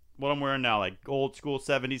full-on, what I'm wearing now, like old school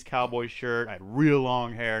 70s cowboy shirt. I had real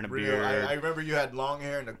long hair and a beard. I remember you had long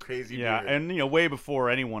hair and a crazy beard. And way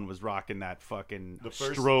before anyone was rocking that fucking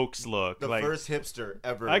Strokes look. The first hipster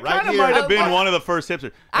ever. I kind of might have been one of the first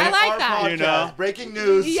hipsters. I like that. Podcast, breaking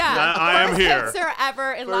news. Yeah, I am here. First hipster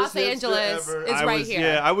ever in Los Angeles is right here.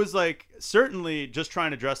 Yeah, I was like certainly just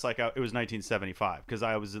trying to dress like it was 1975 because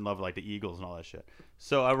I was in love with like the Eagles and all that shit.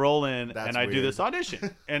 So I roll in and I do this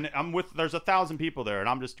audition, and there's 1,000 people there, and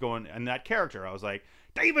I'm just going in that character. I was like,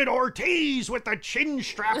 David Ortiz with the chin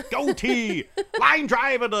strap goatee, line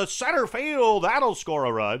drive into center field, that'll score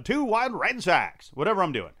a run, 2-1 Red Sox. Whatever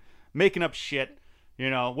I'm doing, making up shit.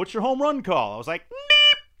 What's your home run call? I was like,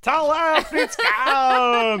 neep, to left, it's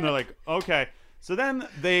gone. They're like, okay. So then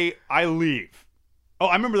I leave. Oh,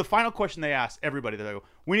 I remember the final question they asked everybody. They go,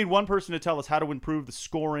 "We need one person to tell us how to improve the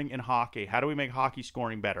scoring in hockey. How do we make hockey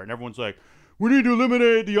scoring better?" And everyone's like, "We need to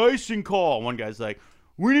eliminate the icing call." One guy's like,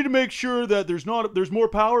 "We need to make sure that there's more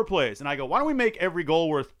power plays." And I go, "Why don't we make every goal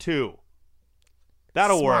worth 2?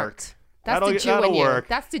 That'll Smart. work. That's the Jew that'll in you. work."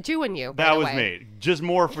 That's the Jew in you. by That the was way. me. Just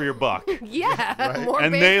more for your buck. Yeah, more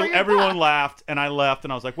And bang for your everyone buck. laughed, and I left,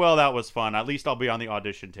 and I was like, "Well, that was fun. At least I'll be on the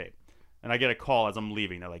audition tape." And I get a call as I'm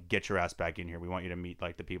leaving. They're like, "Get your ass back in here. We want you to meet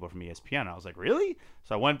like the people from ESPN." I was like, "Really?"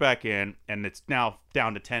 So I went back in, and it's now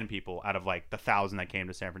down to 10 people out of like the 1,000 that came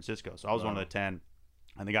to San Francisco. So I was one of the 10.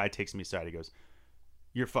 And the guy takes me aside. He goes,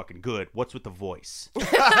 "You're fucking good. What's with the voice?"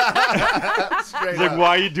 He's like, "Why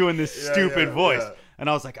are you doing this stupid voice?" yeah. And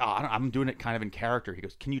I was like, "Oh, I'm doing it kind of in character." He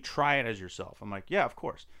goes, "Can you try it as yourself?" I'm like, "Yeah, of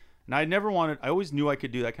course." And I always knew I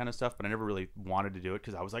could do that kind of stuff, but I never really wanted to do it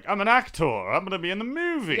because I was like, "I'm an actor. I'm going to be in the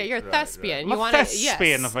movie." Yeah, you're a thespian. I'm You a want to?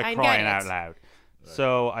 thespian Yes, if I'm I crying get out it. loud.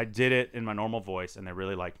 So I did it in my normal voice, and they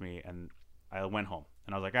really liked me, and I went home.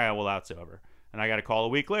 And I was like, "All right, well, that's over." And I got a call a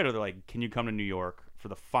week later. They're like, "Can you come to New York for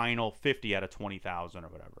the final 50 out of 20,000 or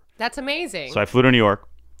whatever?" That's amazing. So I flew to New York,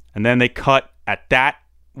 and then they cut at that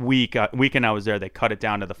weekend I was there. They cut it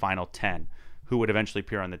down to the final 10, who would eventually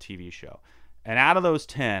appear on the TV show. And out of those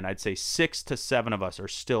 10, I'd say 6 to 7 of us are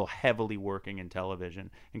still heavily working in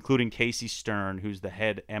television, including Casey Stern, who's the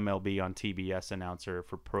head MLB on TBS announcer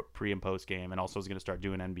for pre and post game, and also is going to start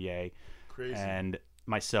doing NBA. Crazy. And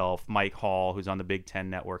myself, Mike Hall, who's on the Big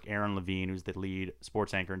Ten Network, Aaron Levine, who's the lead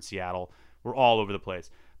sports anchor in Seattle. We're all over the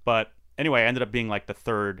place. But anyway, I ended up being like the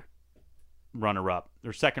third runner-up,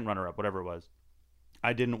 or second runner-up, whatever it was.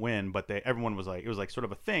 I didn't win, but everyone was like, it was like sort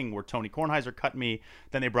of a thing where Tony Kornheiser cut me.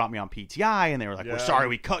 Then they brought me on PTI, and they were like, "We're sorry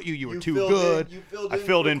we cut you. You were too good." I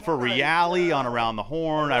filled in for Reali on Around the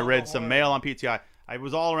Horn. I read some mail on PTI. I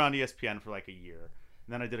was all around ESPN for like a year.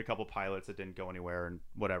 And then I did a couple pilots that didn't go anywhere and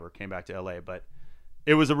whatever, came back to LA. But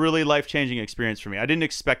it was a really life-changing experience for me. I didn't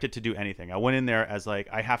expect it to do anything. I went in there as like,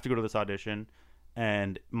 I have to go to this audition,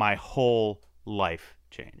 and my whole life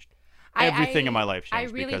changed. Everything in my life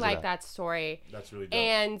changed. I really because like of that story. That's really dope.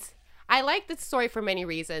 And I like this story for many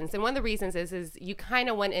reasons. And one of the reasons is you kind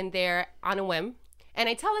of went in there on a whim. And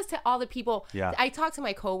I tell this to all the people. Yeah. I talk to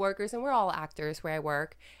my coworkers, and we're all actors where I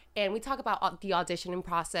work. And we talk about the auditioning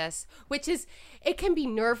process, which is, it can be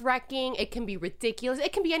nerve-wracking. It can be ridiculous.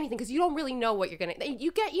 It can be anything because you don't really know what you're going to,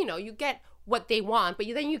 you get what they want, but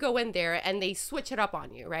then you go in there and they switch it up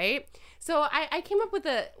on you, right? So I came up with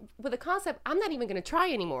a concept. I'm not even going to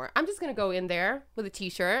try anymore. I'm just going to go in there with a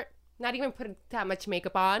t-shirt, not even put that much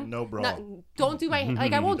makeup on. No bra. Don't do my,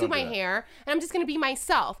 like I won't do Don't my do that. hair, and I'm just going to be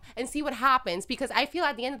myself and see what happens, because I feel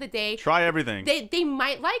at the end of the day, Try everything. they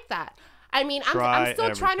might like that. I mean, I'm Try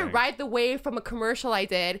still trying to everything. ride the wave from a commercial I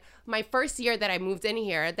did my first year that I moved in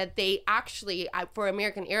here, that they actually, for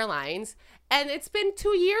American Airlines, and it's been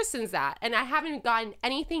 2 years since that, and I haven't gotten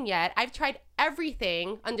anything yet. I've tried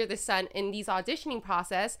everything under the sun in these auditioning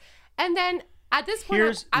process, and then at this point,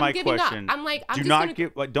 Here's I'm my giving question. up. I'm like, I'm do just not gonna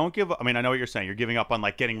give. Like, don't give up. I mean, I know what you're saying. You're giving up on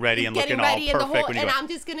like getting ready and getting looking all ready and the perfect whole, when you and go. I'm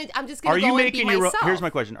just gonna Are go you and making be your? myself. Here's my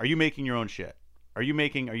question. Are you making your own shit? Are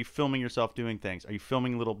you filming yourself doing things? Are you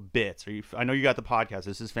filming little bits? I know you got the podcast.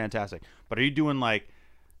 This is fantastic. But are you doing like,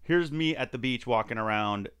 here's me at the beach walking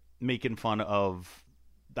around making fun of,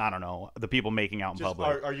 I don't know, the people making out in Just,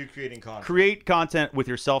 public? are you creating content? Create content with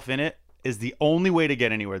yourself in it is the only way to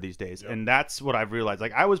get anywhere these days. Yep. And that's what I've realized.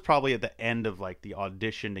 Like, I was probably at the end of like the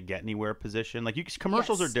audition to get anywhere position. Like,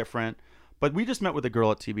 commercials Yes. are different, but we just met with a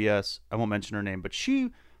girl at TBS. I won't mention her name, but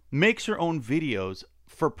she makes her own videos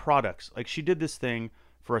for products. Like, she did this thing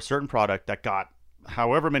for a certain product that got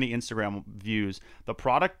however many Instagram views. The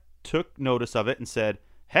product took notice of it and said,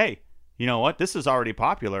 "Hey, you know what? This is already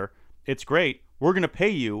popular. It's great. We're going to pay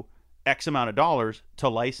you X amount of dollars to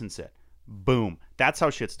license it." Boom. That's how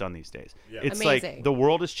shit's done these days. Yeah. It's Amazing. like the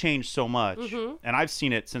world has changed so much. Mm-hmm. And I've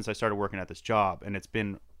seen it since I started working at this job, and it's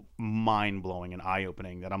been mind-blowing and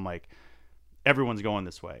eye-opening that I'm like, everyone's going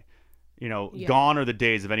this way. You know, Yeah. gone are the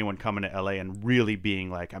days of anyone coming to LA and really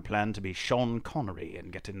being like, "I plan to be Sean Connery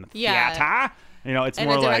and get in the Yeah. theater." You know, it's And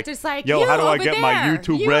more the like, director's like, "Yo, "You how do I over get my there.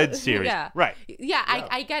 YouTube You-" Red series?" Yeah. Right. Yeah,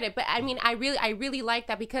 I get it, but I mean, I really like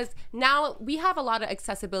that, because now we have a lot of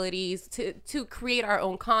accessibilities to create our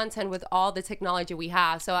own content with all the technology we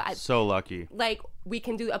have. So So lucky. like, we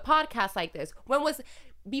can do a podcast like this.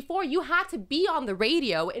 Before, you had to be on the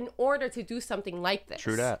radio in order to do something like this.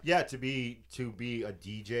 True that. Yeah, to be a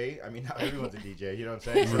DJ. I mean, not everyone's a DJ. You know what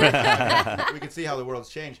I'm saying? So, we can see how the world's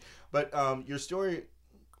changed. But your story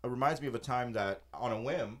reminds me of a time that, on a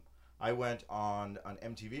whim, I went on an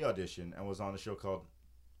MTV audition and was on a show called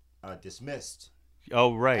Dismissed.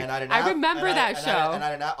 Oh, right. And I, I remember that show.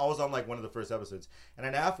 I was on like one of the first episodes, and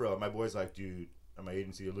an afro. And my boy's like, dude, at my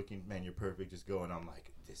agency, you're looking, man, you're perfect. Just go. And I'm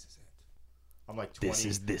like, this is it. I'm like 20.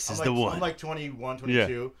 This is like, the one. I'm like 21,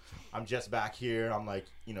 22. I'm just back here. I'm like,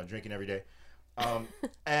 drinking every day.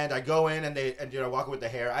 And I go in and I walk in with the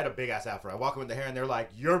hair. I had a big ass afro. I walk in with the hair and they're like,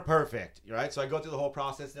 you're perfect. Right? So I go through the whole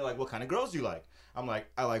process and they're like, what kind of girls do you like? I'm like,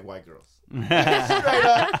 I like white girls. Straight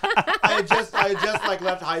up. I had just like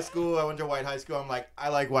left high school. I went to white high school. I'm like, I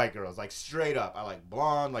like white girls. Like straight up. I like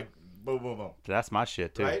blonde, like boom, boom, boom. That's my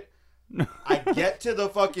shit too. Right? I get to the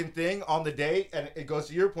fucking thing on the date and it goes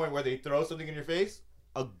to your point where they throw something in your face.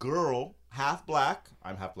 A girl, half black,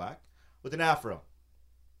 I'm half black, with an afro.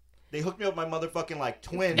 They hooked me up with my motherfucking like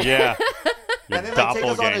twin. Yeah. And then they take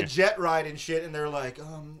us on a jet ride and shit, and they're like,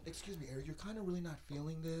 excuse me, Eric, you're kind of really not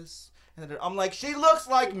feeling this. And I'm like, she looks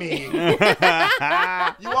like me. You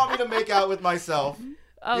want me to make out with myself?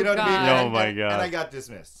 Oh, you know God. what I mean? Oh my God. And I got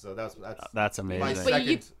dismissed. So that's amazing. my But second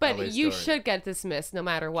you LA story. should get dismissed no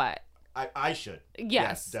matter what. I should.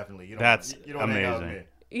 Yes. definitely. You That's you don't hang out with amazing. me.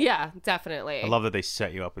 Yeah, definitely. I love that they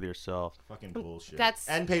set you up with yourself. Fucking bullshit. That's-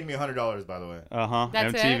 and paid me $100, by the way.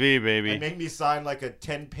 That's MTV, it? baby. And made me sign like a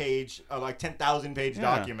 10-page, like 10,000 page Yeah.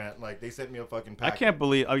 document. Like they sent me a fucking I packet. can't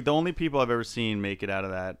believe the only people I've ever seen make it out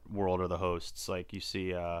of that world are the hosts. Like you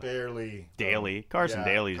see Barely. Daly. Carson yeah,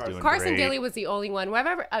 Daly's Carson. doing Carson great. Daly was the only one.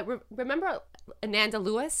 Remember Ananda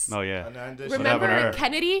Lewis? Oh yeah. Ananda, What happened to her? Remember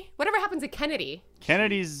Kennedy? Whatever happened to Kennedy?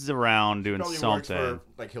 Kennedy's around doing probably works something. for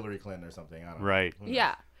like Hillary Clinton or something. I don't know. Right. Who knows?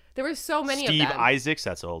 Yeah. There were so many Steve of them. Isaacs,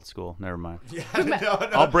 that's old school. Never mind. Yeah, no.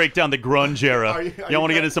 I'll break down the grunge era. Are you Y'all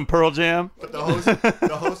want to get into some Pearl Jam? But the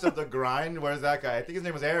host of the Grind, where's that guy? I think his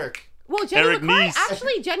name was Eric. Well, Jenny Eric McCarthy. Neese.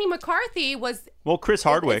 Actually, Jenny McCarthy was Well, Chris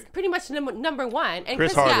Hardwick. is pretty much number one. And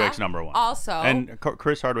Chris Hardwick's number one. Also. And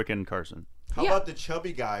Chris Hardwick and Carson. How Yeah. about the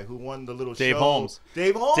chubby guy who won the little Dave show? Holmes.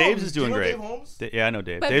 Dave Holmes. Dave's is Do you doing know great. Dave Holmes? Yeah, I know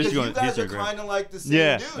Dave. But Dave's Because doing, you guys he's are doing great. kind of like the same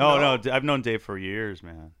Yeah. dude. No, I've known Dave for years,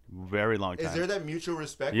 man. Very long time. Is there that mutual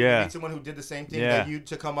respect? Yeah. When you meet someone who did the same thing Yeah. that you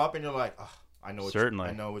to come up and you're like, oh, I know. Certainly.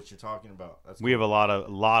 I know what you're talking about. That's We have a lot of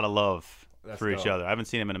love That's for each dope. other. I haven't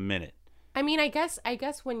seen him in a minute. I mean, I guess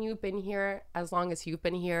when you've been here as long as you've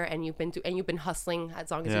been here and you've been hustling as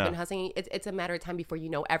long as you've Yeah. been hustling, it's a matter of time before you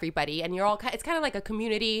know everybody, and you're all. It's kind of like a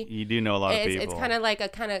community. You do know a lot of people. It's kind of like a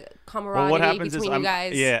kind of camaraderie Well, what happens between is you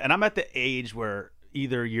guys. Yeah, and I'm at the age where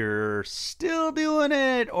either you're still doing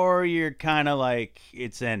it or you're kind of like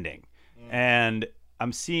it's ending. And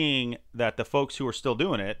I'm seeing that the folks who are still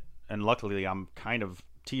doing it, and luckily I'm kind of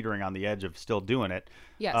teetering on the edge of still doing it.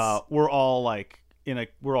 Yes. We're all like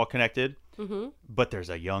we're all connected. Mm-hmm. But there's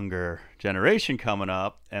a younger generation coming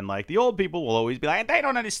up, and like the old people will always be like, they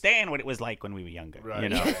don't understand what it was like when we were younger, Right. you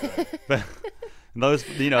know. But those,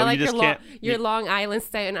 I you like just your can't. your Long Island,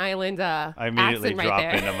 Staten Island I immediately accent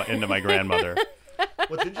right drop there. into my grandmother.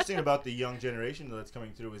 What's interesting about the young generation that's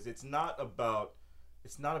coming through is it's not about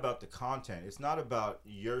the content. It's not about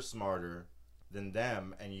you're smarter than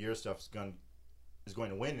them and your stuff's is going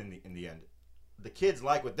to win in the end. The kids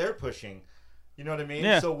like what they're pushing. You know what I mean?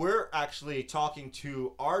 Yeah. So we're actually talking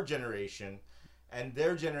to our generation, and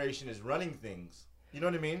their generation is running things. You know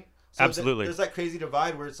what I mean? So Absolutely. There's that crazy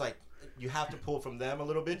divide where it's like you have to pull from them a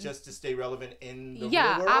little bit just to stay relevant in the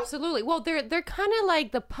real world. Absolutely. Well, they're kind of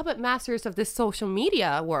like the puppet masters of this social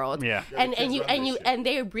media world. Yeah. Yeah, the kids run this shit.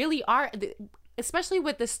 They really are. Especially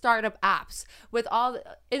with the startup apps, with all the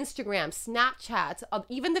Instagram, Snapchats,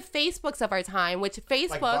 even the Facebooks of our time, which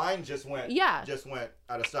Facebook. Like Vine just went Yeah.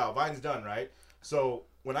 out of style. Vine's done, right? So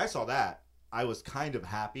when I saw that, I was kind of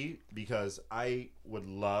happy because I would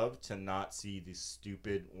love to not see the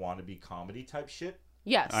stupid wannabe comedy type shit.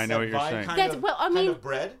 Yes. I know what you're Vine saying. Kind That's- of, well, I kind mean- of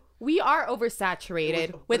bred. We are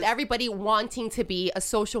oversaturated but with it's- everybody wanting to be a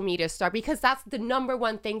social media star because that's the number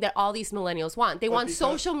one thing that all these millennials want. They want because-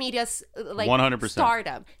 social media like 100%.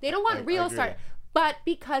 stardom. They don't want I real agree. stardom. But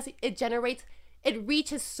because it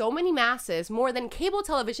reaches so many masses more than cable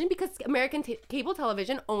television because American cable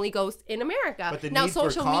television only goes in America. But the now need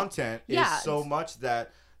for social me- content yeah, is so much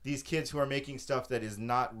that these kids who are making stuff that is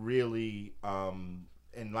not really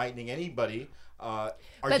enlightening anybody are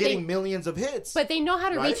But getting millions of hits. But they know how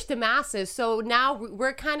to Right? reach the masses. So now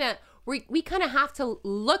we kind of have to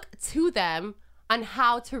look to them on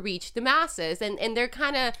how to reach the masses, and they're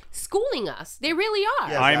kind of schooling us. They really are.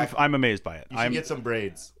 Yeah. Exactly. I'm amazed by it. you should get some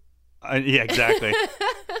braids. Yeah, exactly.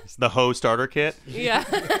 It's the Ho starter kit, Yeah.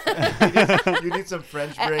 You need some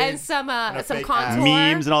French braids. and some a some fake contour.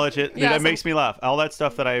 memes and all that shit. Dude, Yeah, that some- makes me laugh. All that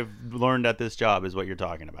stuff that I've learned at this job is what you're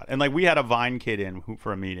talking about. And like we had a Vine kid in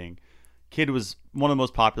for a meeting. Kid was one of the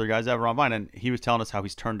most popular guys ever on Vine, and he was telling us how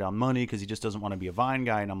he's turned down money because he just doesn't want to be a Vine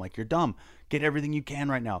guy. And I'm like, you're dumb. Get everything you can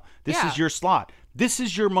right now. This is your slot. This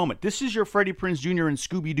is your moment. This is your Freddie Prinze Jr. and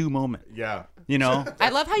Scooby-Doo moment. Yeah. You know? I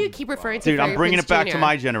love how you keep referring to Dude, Freddie I'm bringing Prinze it back Jr. to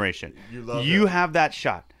my generation. You have that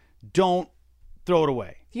shot. Don't throw it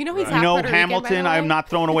away. You know he's You know, half Puerto Rican, by Hamilton, the way? I'm not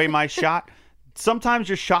throwing away my shot. Sometimes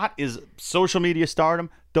your shot is social media stardom.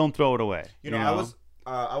 Don't throw it away. You know,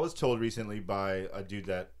 I was told recently by a dude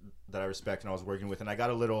that I respect and I was working with, and I got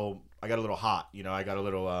a little hot. You know, I got a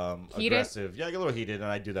little aggressive. Yeah, I got a little heated, and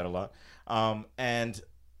I do that a lot. And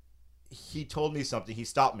he told me something. He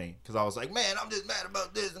stopped me because I was like, man, I'm just mad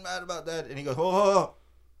about this and mad about that. And he goes, oh,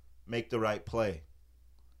 make the right play.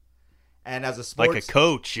 And as a sports, like a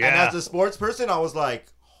coach, yeah. And as a sports person, I was like,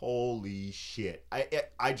 holy shit.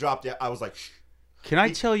 I dropped it. I was like, shh. Can I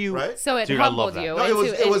tell you? Right? So it Dude, I love humbled that. you. No,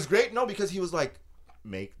 it was great. No, because he was like,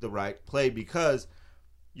 make the right play, because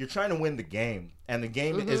you're trying to win the game, and the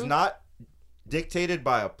game is not dictated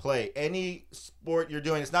by a play. Any sport you're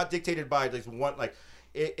doing, it's not dictated by like one. Like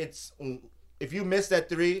it's if you miss that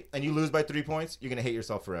 3 and you lose by 3 points, you're gonna hate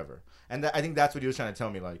yourself forever. And I think that's what he was trying to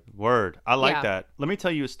tell me. Like, word, I like Yeah. that. Let me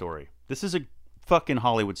tell you a story. This is a fucking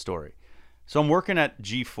Hollywood story. So I'm working at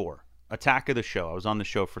G4, Attack of the Show. I was on the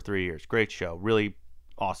show for 3 years. Great show, really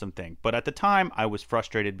awesome thing. But at the time, I was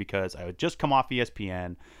frustrated because I had just come off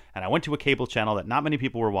ESPN and I went to a cable channel that not many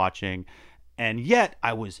people were watching, and yet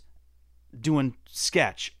I was doing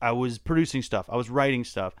sketch, I was producing stuff, I was writing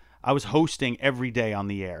stuff, I was hosting every day on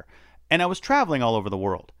the air, and I was traveling all over the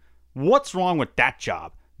world. What's wrong with that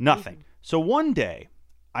job? Nothing. So one day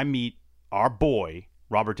I meet our boy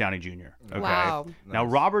Robert Downey Jr. Okay. Wow. Now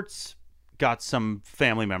Robert's got some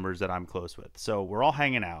family members that I'm close with, so we're all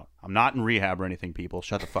hanging out. I'm not in rehab or anything, people.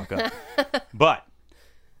 Shut the fuck up. But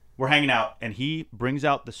we're hanging out, and he brings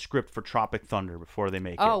out the script for Tropic Thunder before they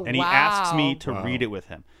make Oh, it, and he wow. asks me to read it with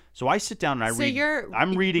him. So I sit down and I So read. you're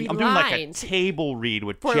I'm reading. I'm doing like a reliant table read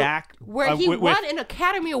with For- Jack, where he won an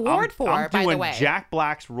Academy Award I'm by the doing way. Jack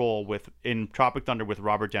Black's role in Tropic Thunder with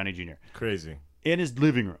Robert Downey Jr. crazy. in his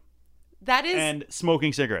living room That is and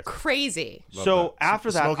smoking cigarettes. crazy. So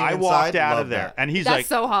after that, Smoking I walked inside, out love of there, that. and he's That's like,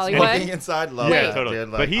 so Hollywood. Smoking inside, love yeah, that, totally. dude.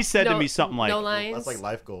 Like, But he said to No- me something like, no lines. that's like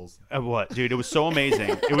life goals. What, dude? It was so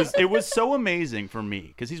amazing. it was so amazing for me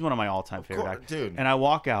because he's one of my all-time favorite course, actors. dude. And I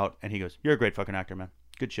walk out, and he goes, "You're a great fucking actor, man.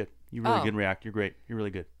 Good shit. You really Oh. good react. You're great. You're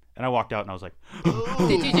really good." And I walked out, and I was like,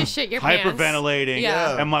 Did you just shit your pants? hyperventilating.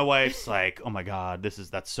 Yeah. And my wife's like, "Oh my god,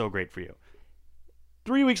 that's so great for you."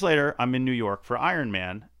 3 weeks later, I'm in New York for Iron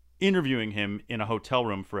Man, interviewing him in a hotel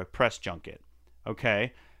room for a press junket.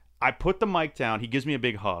 Okay, I put the mic down. He gives me a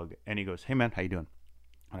big hug, and he goes, "Hey man, how you doing?"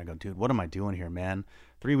 And I go, "Dude, what am I doing here, man?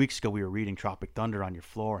 3 weeks ago we were reading Tropic Thunder on your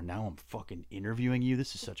floor, and now I'm fucking interviewing you.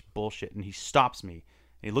 This is such bullshit." And he stops me, and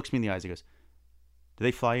he looks me in the eyes. He goes, "Do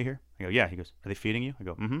they fly you here?" I go, "Yeah." He goes, "Are they feeding you?" I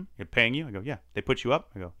go, "Mm-hmm." "They're paying you?" I go, "Yeah." "They put you up?"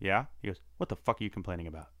 I go, "Yeah." He goes, "What the fuck are you complaining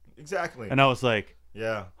about?" Exactly. And I was like,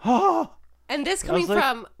 Yeah. "Oh." And this coming like,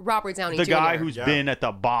 from Robert Downey The Jr. guy who's Yeah. been at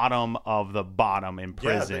the bottom of the bottom in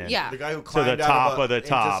prison. Yeah. The guy who To climbed the out top of the into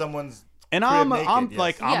top. someone's And crib I'm naked, yes.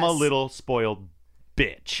 like, I'm a Yes. little spoiled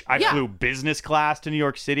bitch. I Yeah. flew business class to New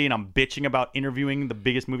York City, and I'm bitching about interviewing the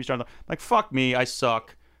biggest movie star. I'm like, fuck me, I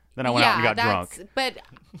suck. Then I went out and got drunk. But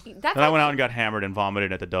that's Then I went out and got hammered and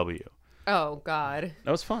vomited at the W. Oh God.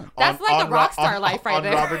 That was fun. That's like a rock star on- life right on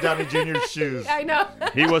there. Robert Downey Jr.'s shoes. I know.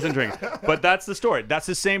 He wasn't drinking. But that's the story. That's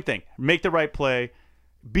the same thing. Make the right play.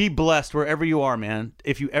 Be blessed wherever you are, man.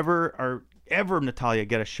 If you ever, Natalia,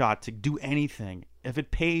 get a shot to do anything, if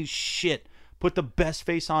it pays shit, put the best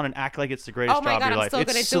face on and act like it's the greatest Oh my job God, of your I'm life. still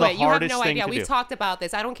It's gonna the do it. You have hardest no thing idea. to We've do. talked about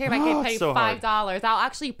this. I don't care if I Oh, can pay it's so hard. $5. I'll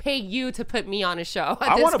actually pay you to put me on a show. At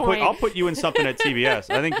I this want to point. I'll put you in something at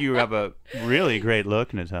CBS. I think you have a really great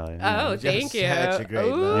look, Natalia. Oh, thank you. such a great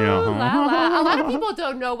Ooh, look. Yeah. la, la. A lot of people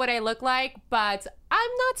don't know what I look like, but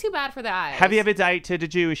I'm not too bad for the eyes. Have you ever dated a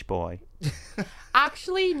Jewish boy?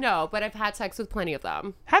 Actually, no, but I've had sex with plenty of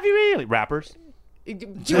them. Have you really? Rappers?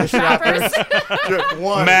 Jewish rappers.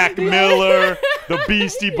 One. Mac Miller, the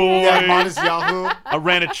Beastie Boy. Yeah, Modest Yahoo. I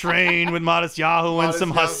ran a train with Modest Yahoo and Modest some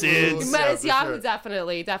Yahoo. Hasids. Yeah, But for Yahoo, sure.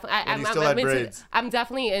 definitely. And he still had braids. I'm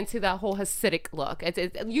definitely into the whole Hasidic look.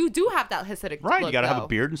 You do have that Hasidic Right, look, you gotta have though. a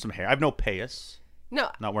beard and some hair. I have no payas. No,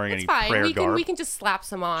 Not wearing it's any fine. prayer We garb. can just slap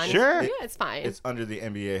some on. Sure. Yeah, it's fine. It's under the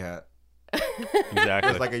NBA hat. Exactly.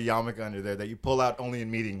 There's like a yarmulke under there that you pull out only in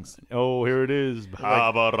meetings. Oh, here it is. So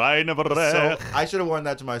I So, should have worn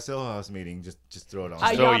that to my Soho House meeting. Just throw it on.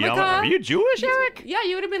 A so yarmulke? young. Are you Jewish, Eric? Yeah,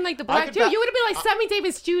 you would have been like the black could Jew. pa- You would have been like Sammy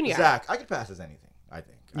Davis Jr. Zach, I could pass as anything. I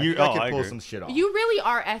think. I You- think I oh, could I pull agree. some shit off. You really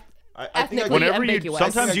are I think ethnically Whenever you, ambiguous.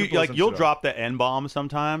 sometimes I you can pull like some you'll shit drop the N bomb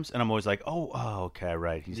sometimes, and I'm always like, oh, okay,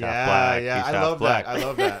 right, he's half Yeah, black. yeah. He's I half love black. that. I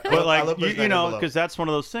love that. But I love like pushing you that know, envelope. because that's one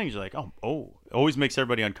of those things. You're like, oh, always makes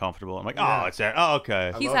everybody uncomfortable. I'm like, Yeah. oh, it's that. Oh,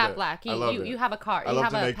 okay. He's love half it. black. I love You, it. you have a card. I You love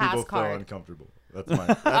have to a make people pass feel card. uncomfortable. That's my.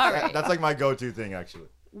 That's like my go-to thing, actually.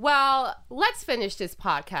 Well, let's finish this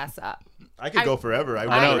podcast up. I could go forever. I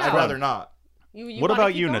I'd know. rather not. You What wanna about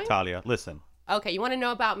keep you, going? Natalia? Listen, Okay, you want to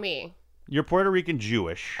know about me? you're Puerto Rican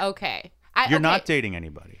Jewish. Okay. You're okay. not dating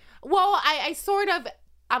anybody. Well, I sort of,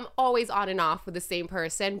 I'm always on and off with the same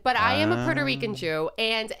person, but I am a Puerto Rican Jew,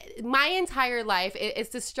 and my entire life is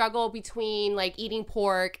the struggle between like eating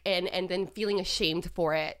pork and then feeling ashamed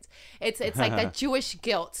for it. It's like that Jewish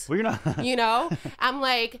guilt. Well, you're not. You know, I'm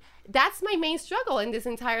like, that's my main struggle in this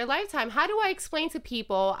entire lifetime. How do I explain to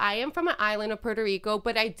people I am from an island of Puerto Rico,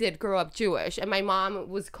 but I did grow up Jewish, and my mom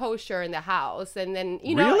was kosher in the house, and then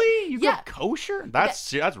you know, Really? You yeah. got kosher?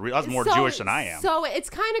 That's more So- Jewish than I am. So it's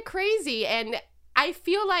kind of crazy, and I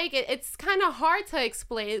feel like it's kind of hard to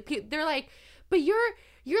explain. They're like, but you're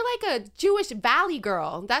like a Jewish valley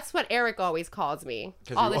girl. That's what Eric always calls me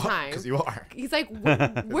all the time. Because you are. He's like,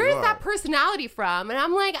 where's that personality from? And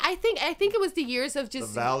I'm like, I think it was the years of The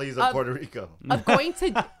just valleys of Puerto Rico. of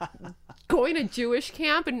going to Jewish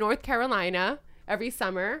camp in North Carolina every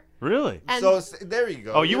summer. Really? And So there you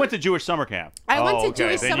go. Oh, you went to Jewish summer camp. I went to okay.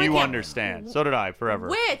 Jewish then summer you camp. understand. So did I forever.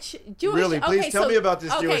 which Jewish? Really? Please okay, tell so- me about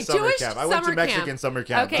this okay, Jewish summer camp. I went to summer Mexican camp. summer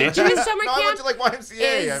camp. Okay, Jewish summer No, I went camp to like YMCA.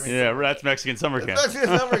 is- I mean, Yeah, that's Mexican summer camp.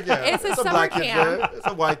 Mexican summer camp. It's a Some summer black kids camp. there.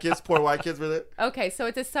 Some white kids, poor white kids were there. Okay, so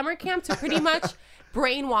it's a summer camp to pretty much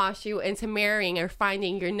brainwash you into marrying or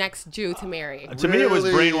finding your next Jew to marry. To me, it was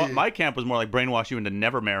Really? My camp was more like brainwash you into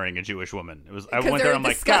never marrying a Jewish woman. It was. I 'Cause went there. they're I'm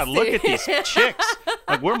like, God, look at these chicks.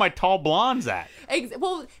 Like, where are my tall blondes at?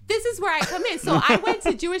 Well, this is where I come in. So I went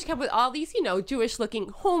to Jewish camp with all these,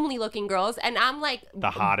 homely-looking girls, and I'm like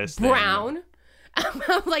The hottest thing. brown.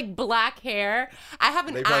 I'm like black hair. I have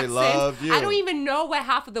an They probably accent. loved you. I don't even know what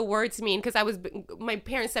half of the words mean because my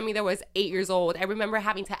parents sent me that I was 8 years old. I remember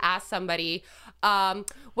having to ask somebody,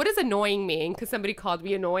 what does annoying mean? Because somebody called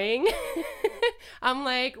me annoying. I'm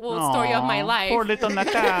like, well, story of my Aw, life. Poor little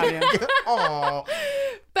Natalia. Oh,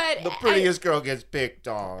 But the prettiest girl gets picked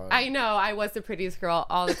on. I know I was the prettiest girl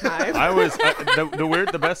all the time. I was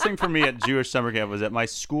the best thing for me at Jewish summer camp was at my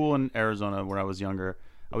school in Arizona when I was younger.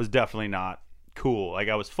 I was definitely not cool. Like,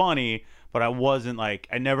 I was funny, but I wasn't like,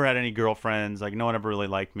 I never had any girlfriends. Like, no one ever really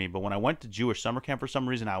liked me. But when I went to Jewish summer camp, for some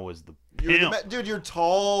reason, I was the You're pimp. dude, you're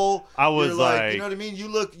tall. I was you're like- you know what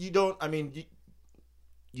I mean?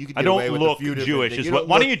 You could I get away don't with look a few different Jewish. things. Is You what, don't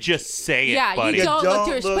why look- don't you just say it, Yeah, buddy? you don't look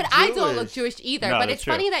Jewish, look but I don't look Jewish. Jewish either. No, but that's it's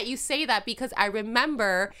true. funny that you say that because I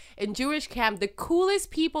remember in Jewish camp, the coolest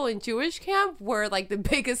people in Jewish camp were like the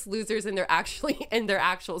biggest losers in their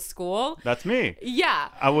actual school. That's me. Yeah.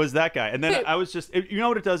 I was that guy. And then But- I was just, you know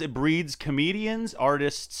what it does? It breeds comedians,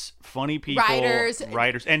 artists, funny people,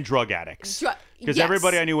 Writers. and drug addicts. Because Yes.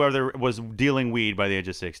 everybody I knew was dealing weed by the age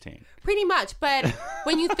of 16. Pretty much, but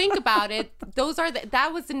when you think about it,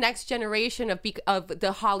 that was the next generation of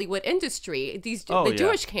the Hollywood industry. Oh, the yeah.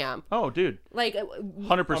 Jewish camp, Oh, dude. like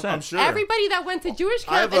 100%. I'm sure. everybody that went to Jewish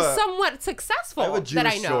I camp have is a- somewhat successful. I have a that I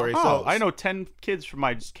Jewish know. story. Oh, So- I know 10 kids from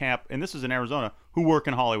my camp, and this is in Arizona, who work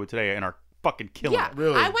in Hollywood today and are fucking killing Yeah, it.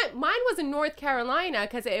 Really? Mine was in North Carolina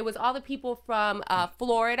because it was all the people from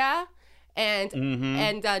Florida and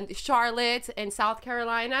Charlotte and South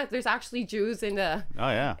Carolina. There's actually Jews in the Oh,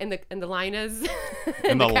 yeah. in the Linas.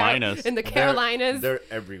 In the Linas. In the Carolinas. They're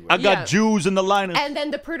everywhere. I got Yeah. Jews in the lineup. and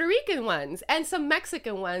then the Puerto Rican ones and some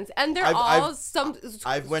Mexican ones, and they're I've- all I've- some.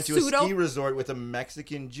 I went to a pseudo ski resort with a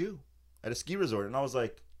Mexican Jew at a ski resort, and I was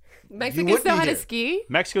like, Mexicans would know be how to here. ski.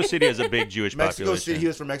 Mexico City has a big Jewish Mexico population. City. He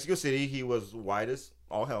was from Mexico City. He was white as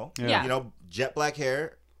all hell. Yeah. You know, jet black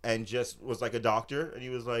hair, and just was like a doctor. And he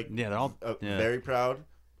was like, Yeah, they're all- yeah. very proud,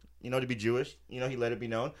 to be Jewish. He let it be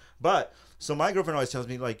known. But so my girlfriend always tells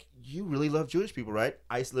me, like, you really love Jewish people, right?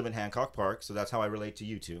 I used to live in Hancock Park, so that's how I relate to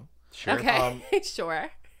you two. Sure. Okay, sure.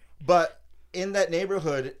 But in that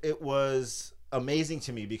neighborhood, it was amazing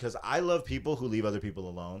to me because I love people who leave other people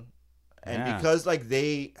alone. And Yeah. because, like,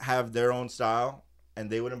 they have their own style and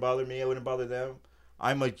they wouldn't bother me, I wouldn't bother them,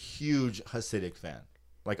 I'm a huge Hasidic fan.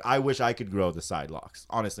 Like, I wish I could grow the side locks,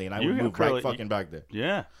 honestly, and I You would can move curl right it- fucking back there.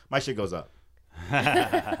 Yeah. My shit goes up. Your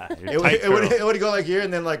It tight curl. would go like here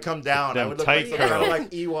and then like come down. I Them would look tight like some kind of curls.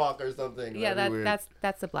 like Ewok or something. Yeah, That'd be weird.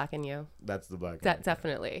 that's the black in you. That's the black. guy.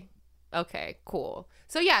 Definitely. Okay, cool.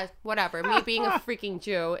 So yeah, whatever. Me being a freaking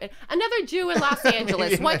Jew, another Jew in Los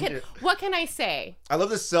Angeles. What can I say? I love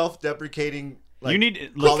the self-deprecating Like, you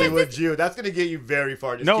need Hollywood Jew. That's gonna get you very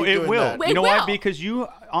far. Just no, keep it doing will. that. You know will. why? Because you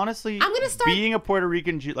honestly, I'm gonna start being a Puerto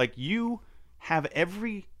Rican Jew. Like you have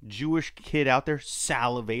every Jewish kid out there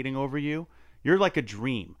salivating over you. You're like a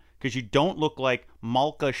dream because you don't look like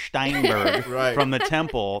Malka Steinberg Right. from the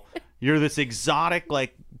Temple. You're this exotic,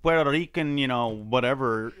 like Puerto Rican,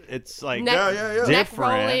 whatever. It's like neck, yeah. neck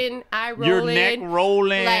different. rolling, eye rolling, Your neck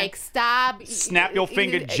rolling, like stab, snap your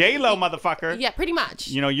finger, J-Lo, motherfucker. Yeah, pretty much.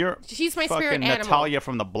 She's my fucking spirit animal. Natalia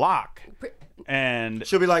from the block. And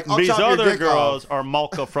She'll be like, "I'll these chop your other dick girls off." are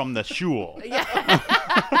Malka from the shul.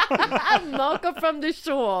 Malka from the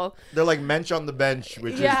shul. They're like Mensch on the bench,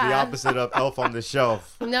 which is the Yeah. opposite of Elf on the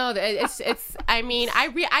shelf. No, it's. I mean,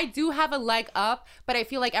 I do have a leg up, but I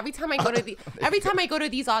feel like every time I go to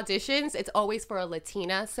these auditions, it's always for a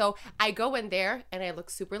Latina. So I go in there and I look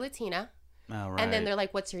super Latina. All right. And then they're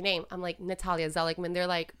like, "What's your name?" I'm like, "Natalia Zeligman." They're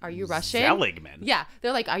like, "Are you Russian?" Zeligman? Yeah.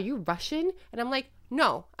 They're like, "Are you Russian?" And I'm like,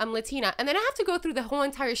 "No, I'm Latina." And then I have to go through the whole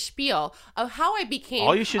entire spiel of how I became.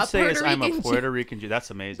 All you should say is, "I'm a Rican Puerto Jew. Rican Jew."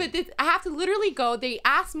 That's amazing. But I have to literally go. They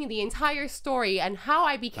asked me the entire story and how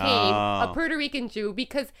I became a Puerto Rican Jew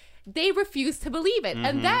because they refused to believe it.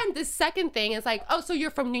 And then the second thing is like, "Oh, so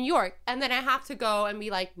you're from New York?" And then I have to go and be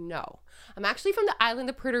like, "No, I'm actually from the island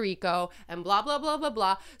of Puerto Rico," and blah blah blah blah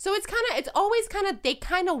blah. So it's always they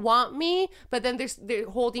kind of want me, but then they're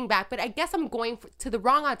holding back. But I guess I'm going to the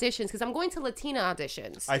wrong auditions because I'm going to Latina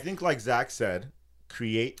auditions. I think, like Zach said,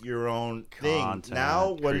 create your own thing. Content.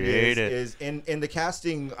 Now, what Create it is in the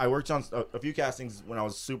casting. I worked on a few castings when I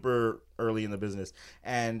was super early in the business,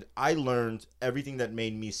 and I learned everything that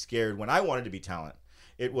made me scared when I wanted to be talent.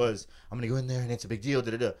 It was, I'm gonna go in there and it's a big deal.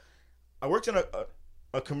 I worked on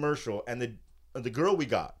a commercial, and the girl we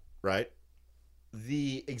got, right,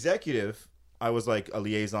 the executive, I was like a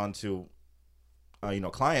liaison to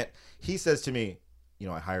client. He says to me,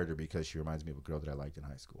 I hired her because she reminds me of a girl that I liked in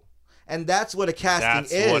high school. And that's what a casting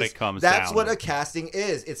is. That's what it comes That's down what to. a casting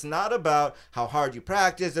is. It's not about how hard you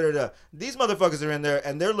practice. These motherfuckers are in there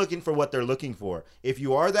and they're looking for what they're looking for. If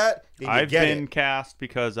you are that, then you I've get been it. cast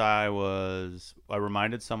because I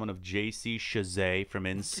reminded someone of JC Chazet from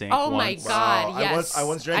NSYNC. Oh my once. God! Wow. Yes, I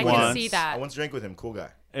once drank I with can him. see that. I once drank with him. Cool guy.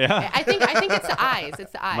 Yeah. I think it's the eyes.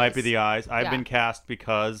 It's the eyes. Might be the eyes. I've Yeah. been cast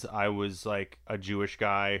because I was like a Jewish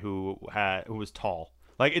guy who was tall.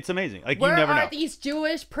 Like, it's amazing. Like, Where you never are know. these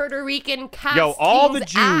Jewish Puerto Rican castings? Yo, all the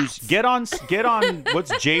Jews, at? get on.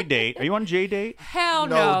 What's J-Date? Are you on J-Date? Hell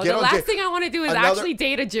No, no. get The on last J- thing I want to do is Another- actually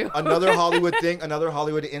date a Jew. Another Hollywood thing, another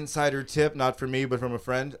Hollywood insider tip, not from me, but from a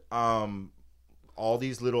friend. All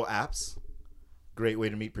these little apps, great way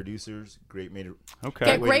to meet producers, great way to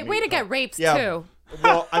Okay. Great way to get raped too.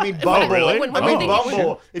 Well, I mean, Bumble. really? When I mean, they-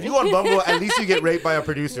 Bumble. If you go on Bumble, at least you get raped by a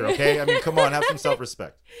producer, okay? I mean, come on, have some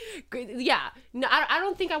self-respect. Yeah. No, I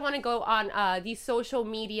don't think I want to go on these social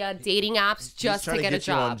media dating apps just He's trying to get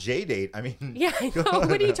a you on job. J-Date. I mean, Yeah, I know.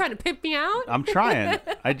 What are you trying to pimp me out? I'm trying.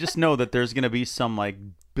 I just know that there's going to be some, like,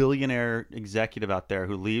 billionaire executive out there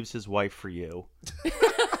who leaves his wife for you.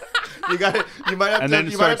 you might have And to.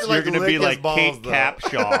 then You might have starts, to you're like going to lick be his like balls, Kate though.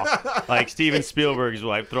 Capshaw, like Steven Spielberg's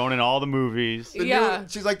wife, thrown in all the movies. Yeah.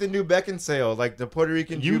 She's like the new Beckinsale, like the Puerto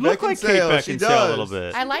Rican You Jew look like Kate Beckinsale. She Beckinsale does. a little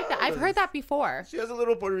bit. I like that. I've heard that before. She has a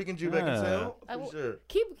little Puerto Rican Jew Yeah. Beckinsale. I For will- sure.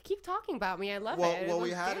 Keep talking about me. I love Well, it. well, It we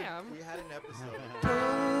was- had damn. an episode. Put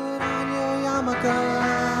on your yarmulke.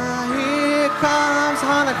 Here comes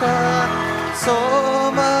Hanukkah. So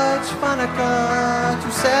much Hanukkah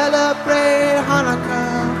to celebrate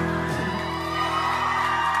Hanukkah.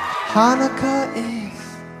 Hanukkah is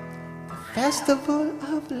the festival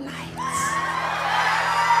of lights.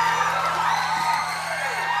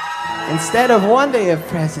 Instead of one day of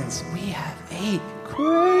presents, we have 8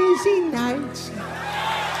 crazy nights.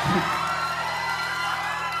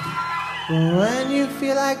 When you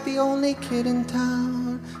feel like the only kid in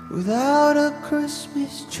town without a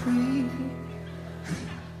Christmas tree,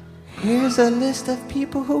 here's a list of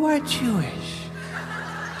people who are Jewish,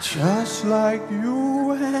 just like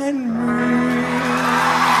you and me.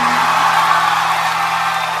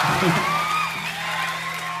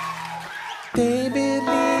 David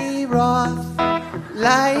Lee Roth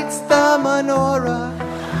lights the menorah.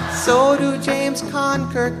 So do James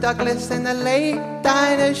Caan, Kirk Douglas, and the late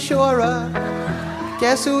Dinah Shore.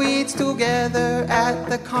 Guess who eats together at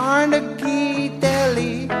the Carnegie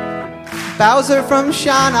Deli? Bowser from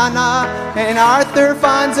Sha-Na-Na and Arthur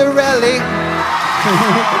Fonzarelli.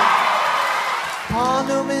 Paul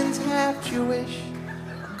Newman's half Jewish,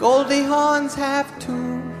 Goldie Hawn's half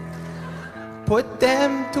too. Put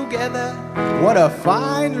them together, what a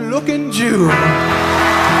fine-looking Jew.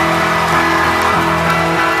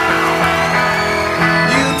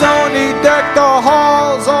 You don't need Dirk the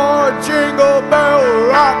halls or Jingle Bell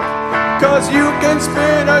Rock. Cause you can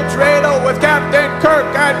spin a dreidel with Captain Kirk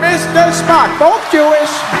and Mr. Spock, both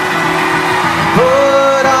Jewish.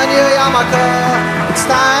 Put on your yarmulke, it's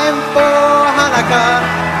time for Hanukkah.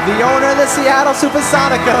 The owner of the Seattle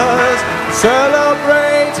Supersonicas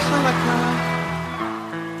celebrates Hanukkah.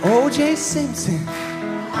 O.J. Simpson,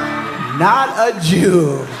 not a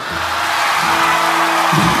Jew.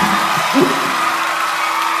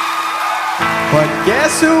 But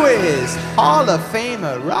guess who is? Hall of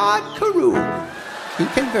Famer Rod Carew. He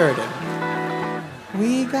converted.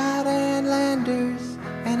 We got Ann Landers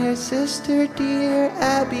and her sister, dear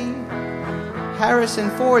Abby. Harrison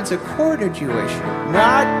Ford's a quarter Jewish,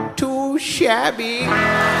 not too shabby.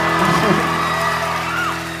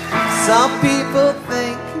 Some people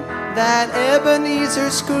think that Ebenezer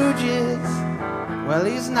Scrooge is. Well,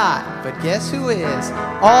 he's not, but guess who is?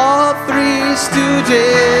 All three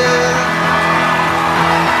Stooges.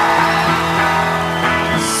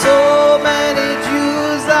 So many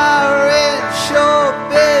Jews are in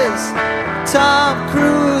showbiz. Tom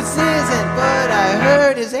Cruise isn't, but I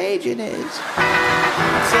heard his agent is.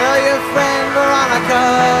 Tell your friend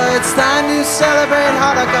Veronica, it's time to celebrate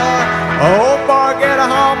Hanukkah. I hope I get a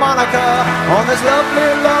harmonica on this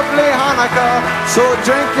lovely, lovely Hanukkah. So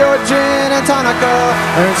drink your gin and tonica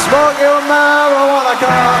and smoke your marijuana.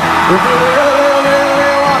 If you really,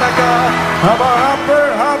 really wanna go, happy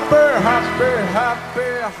Hanukkah.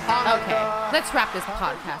 Okay, let's wrap this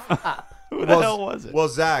podcast up. Who the hell was it? Well,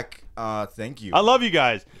 Zach, thank you. I love you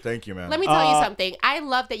guys. Thank you, man. Let me tell you something. I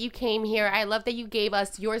love that you came here. I love that you gave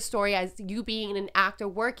us your story as you being an actor,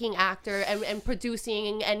 working actor, and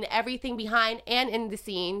producing and everything behind and in the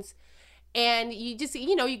scenes. And you just,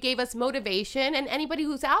 you gave us motivation. And anybody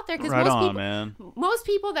who's out there, because most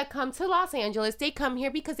people that come to Los Angeles, they come here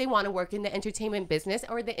because they want to work in the entertainment business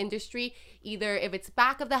or the industry. Either if it's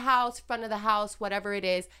back of the house, front of the house, whatever it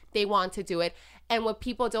is, they want to do it. And what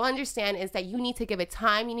people don't understand is that you need to give it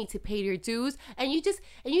time. You need to pay your dues, and you just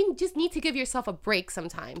need to give yourself a break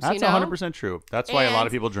sometimes. That's 100% true. That's why a lot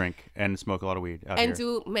of people drink and smoke a lot of weed out here. And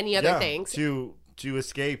do many other things to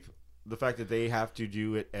escape the fact that they have to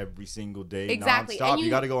do it every single day, exactly. nonstop. And you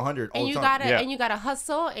got to go 100 all the time. And you gotta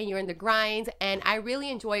hustle, and you're in the grind. And I really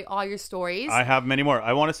enjoy all your stories. I have many more.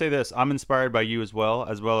 I want to say this: I'm inspired by you as well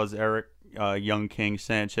as Eric Young King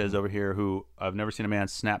Sanchez over here, who I've never seen a man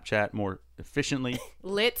Snapchat more efficiently.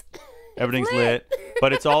 Lit. Everything's lit.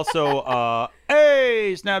 But it's also,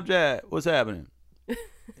 hey, Snapchat, what's happening?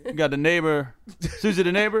 You got the neighbor, Susie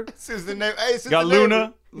the neighbor. Susie the neighbor. Hey, Susie got the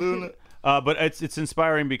Luna. Luna. But it's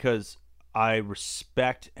inspiring because I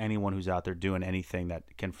respect anyone who's out there doing anything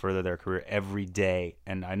that can further their career every day.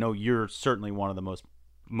 And I know you're certainly one of the most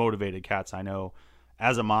motivated cats I know,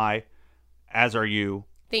 as am I, as are you.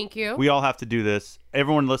 Thank you. We all have to do this.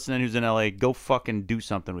 Everyone listening who's in LA, go fucking do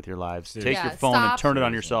something with your lives. Take your phone and turn it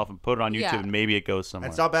on yourself and put it on YouTube, and maybe it goes somewhere.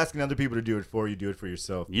 And stop asking other people to do it for you. Do it for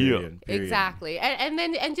yourself. Period. Exactly.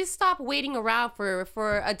 And just stop waiting around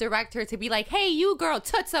for a director to be like, hey, you girl,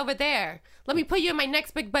 toots over there. Let me put you in my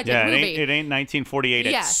next big budget movie. It ain't 1948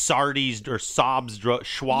 at Sardi's or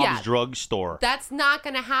Schwab's drugstore. That's not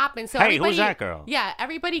going to happen. So hey, who's that girl? Yeah,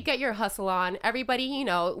 everybody get your hustle on. Everybody,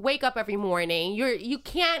 wake up every morning. You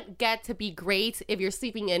can't get to be great if you're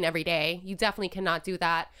sleeping in every day. You definitely cannot do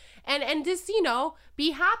that. And just,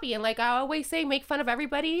 be happy. And like I always say, make fun of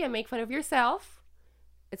everybody and make fun of yourself.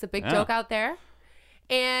 It's a big joke out there.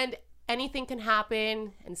 And anything can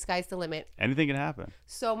happen, and the sky's the limit. Anything can happen.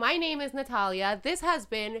 So my name is Natalia. This has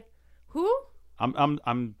been who?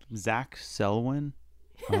 I'm Zach Selwyn.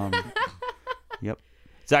 Yep.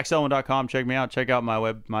 ZachSelwyn.com. Check me out. Check out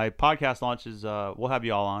my podcast launches. We'll have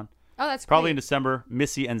you all on. Oh, that's probably great. in December.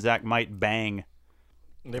 Missy and Zach might bang.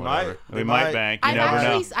 They might. We might bang. You never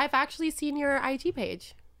know. I've actually seen your IG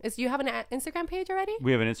page. Do you have an Instagram page already?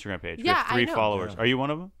 We have an Instagram page. Yeah, we have 3 I know. followers. Are you one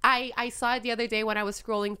of them? I saw it the other day when I was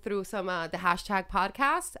scrolling through some the hashtag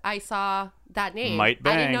podcast. I saw that name. Might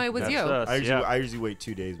bang. I didn't know it was That's you. us. I usually wait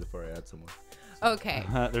 2 days before I add someone. Okay.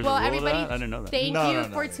 There's well, a rule everybody, of that? I didn't know that. Thank you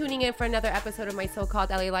for tuning in for another episode of my so-called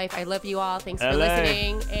LA Life. I love you all. Thanks for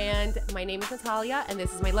listening. And my name is Natalia, and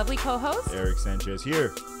this is my lovely co-host, Eric Sanchez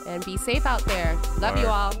here. And be safe out there. Love you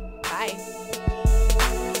all. Bye.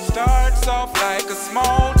 Starts off like a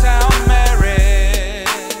small town marriage.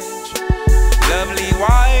 Lovely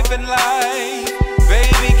wife and life,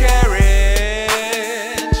 baby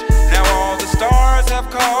carriage. Now all the stars have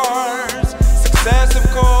cars, success of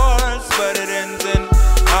course, but it ends in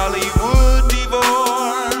Hollywood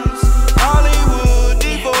divorce. Hollywood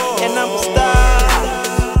divorce. And I'm a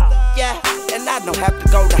star, yeah, and I don't have to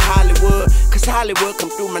go to Hollywood, 'cause Hollywood come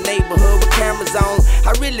through my neighborhood with cameras on.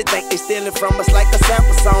 I really think they stealing from us like a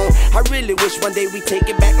sample song. I really wish one day we take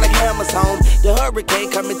it back like Hammer's home. The hurricane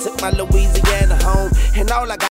come and took my Louisiana home, and all I got